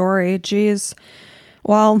 what a story. Jeez.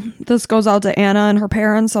 Well, this goes out to Anna and her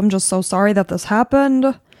parents. I'm just so sorry that this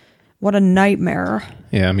happened. What a nightmare.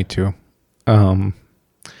 Yeah, me too.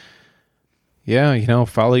 Yeah,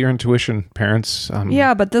 follow your intuition, parents.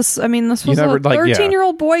 Yeah, but this was never, a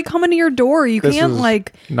 13-year-old boy coming to your door. You can't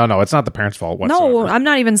No, it's not the parents' fault whatsoever. No, I'm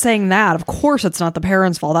not even saying that. Of course it's not the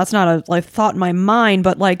parents' fault. That's not a thought in my mind,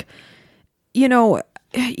 but you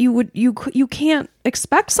can't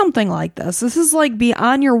expect something like this. This is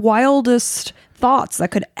beyond your wildest thoughts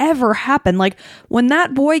that could ever happen. When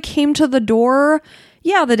that boy came to the door,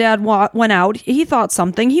 yeah, the dad went out. He thought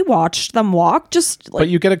something. He watched them walk. But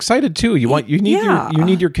you get excited too. You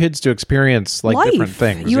need your kids to experience life. Different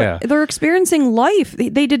things. They're experiencing life.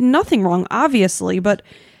 They did nothing wrong, obviously, but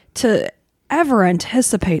to ever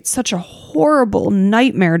anticipate such a horrible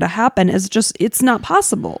nightmare to happen it's not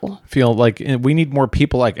possible. Feel like we need more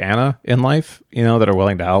people like Anna in life, that are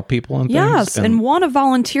willing to help people and things. Yes, and want to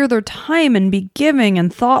volunteer their time and be giving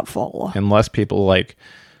and thoughtful. And less people like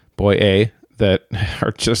Boy A that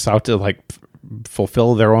are just out to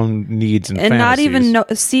fulfill their own needs and fantasies. Not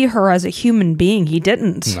even see her as a human being. He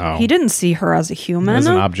didn't. No. He didn't see her as a human. As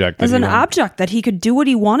an object. That he could do what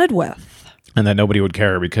he wanted with. And that nobody would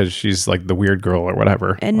care because she's the weird girl or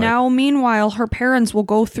whatever. And now, meanwhile, her parents will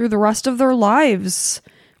go through the rest of their lives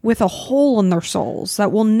with a hole in their souls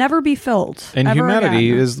that will never be filled. And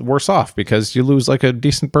humanity is worse off because you lose a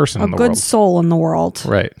decent person in the world. A good soul in the world.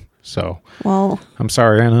 Right. So, well, I'm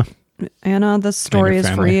sorry, Anna. Anna, this story is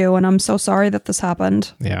for you, and I'm so sorry that this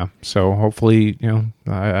happened. Yeah. So hopefully,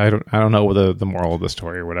 I don't know the moral of the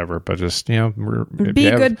story or whatever, but just be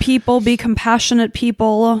good people, be compassionate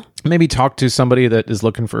people. Maybe talk to somebody that is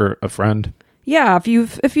looking for a friend. Yeah,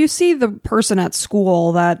 if you see the person at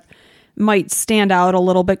school that might stand out a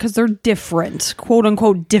little bit because they're different, quote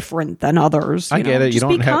unquote, different than others. I get it. Just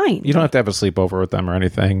be kind. You don't have to have a sleepover with them or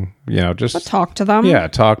anything. Just but talk to them. Yeah,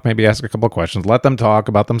 talk. Maybe ask a couple of questions. Let them talk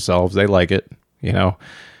about themselves. They like it.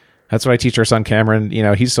 That's what I teach our son Cameron.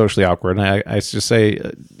 He's socially awkward, and I just say,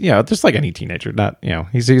 just like any teenager. Not,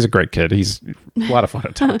 he's a great kid. He's a lot of fun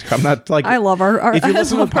to talk to. I'm not I love our. If you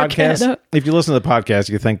listen to the podcast,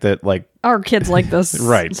 you think that our kid's like this,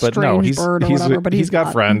 right? But no, he's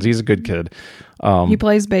got friends. He's a good kid. He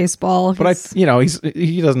plays baseball. But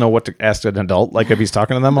he doesn't know what to ask an adult. If he's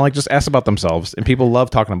talking to them, just ask about themselves. And people love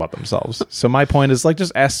talking about themselves. So my point is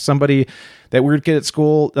just ask somebody, that weird kid at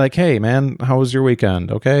school, hey man, how was your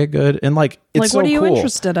weekend? Okay, good. And it's so what are you cool.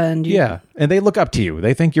 interested in? Yeah, and they look up to you.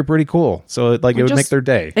 They think you're pretty cool. So it would make their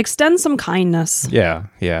day. Extend some kindness.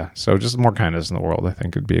 Yeah. So just more kindness in the world, I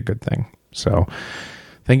think, would be a good thing. So.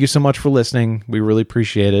 Thank you so much for listening. We really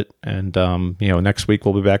appreciate it. And, next week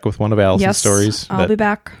we'll be back with one of Allison's stories. I'll be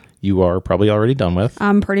back. You are probably already done with.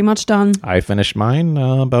 I'm pretty much done. I finished mine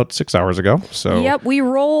about 6 hours ago. So yep, we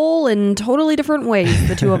roll in totally different ways,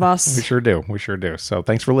 the two of us. We sure do. So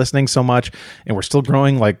thanks for listening so much. And we're still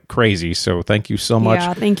growing like crazy. So thank you so much.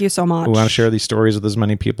 Yeah, thank you so much. We want to share these stories with as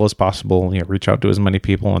many people as possible. Reach out to as many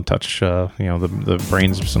people and touch, the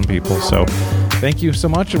brains of some people. So thank you so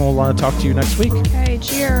much. And we'll talk to you next week. Okay,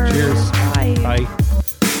 cheers. Cheers. Bye. Bye.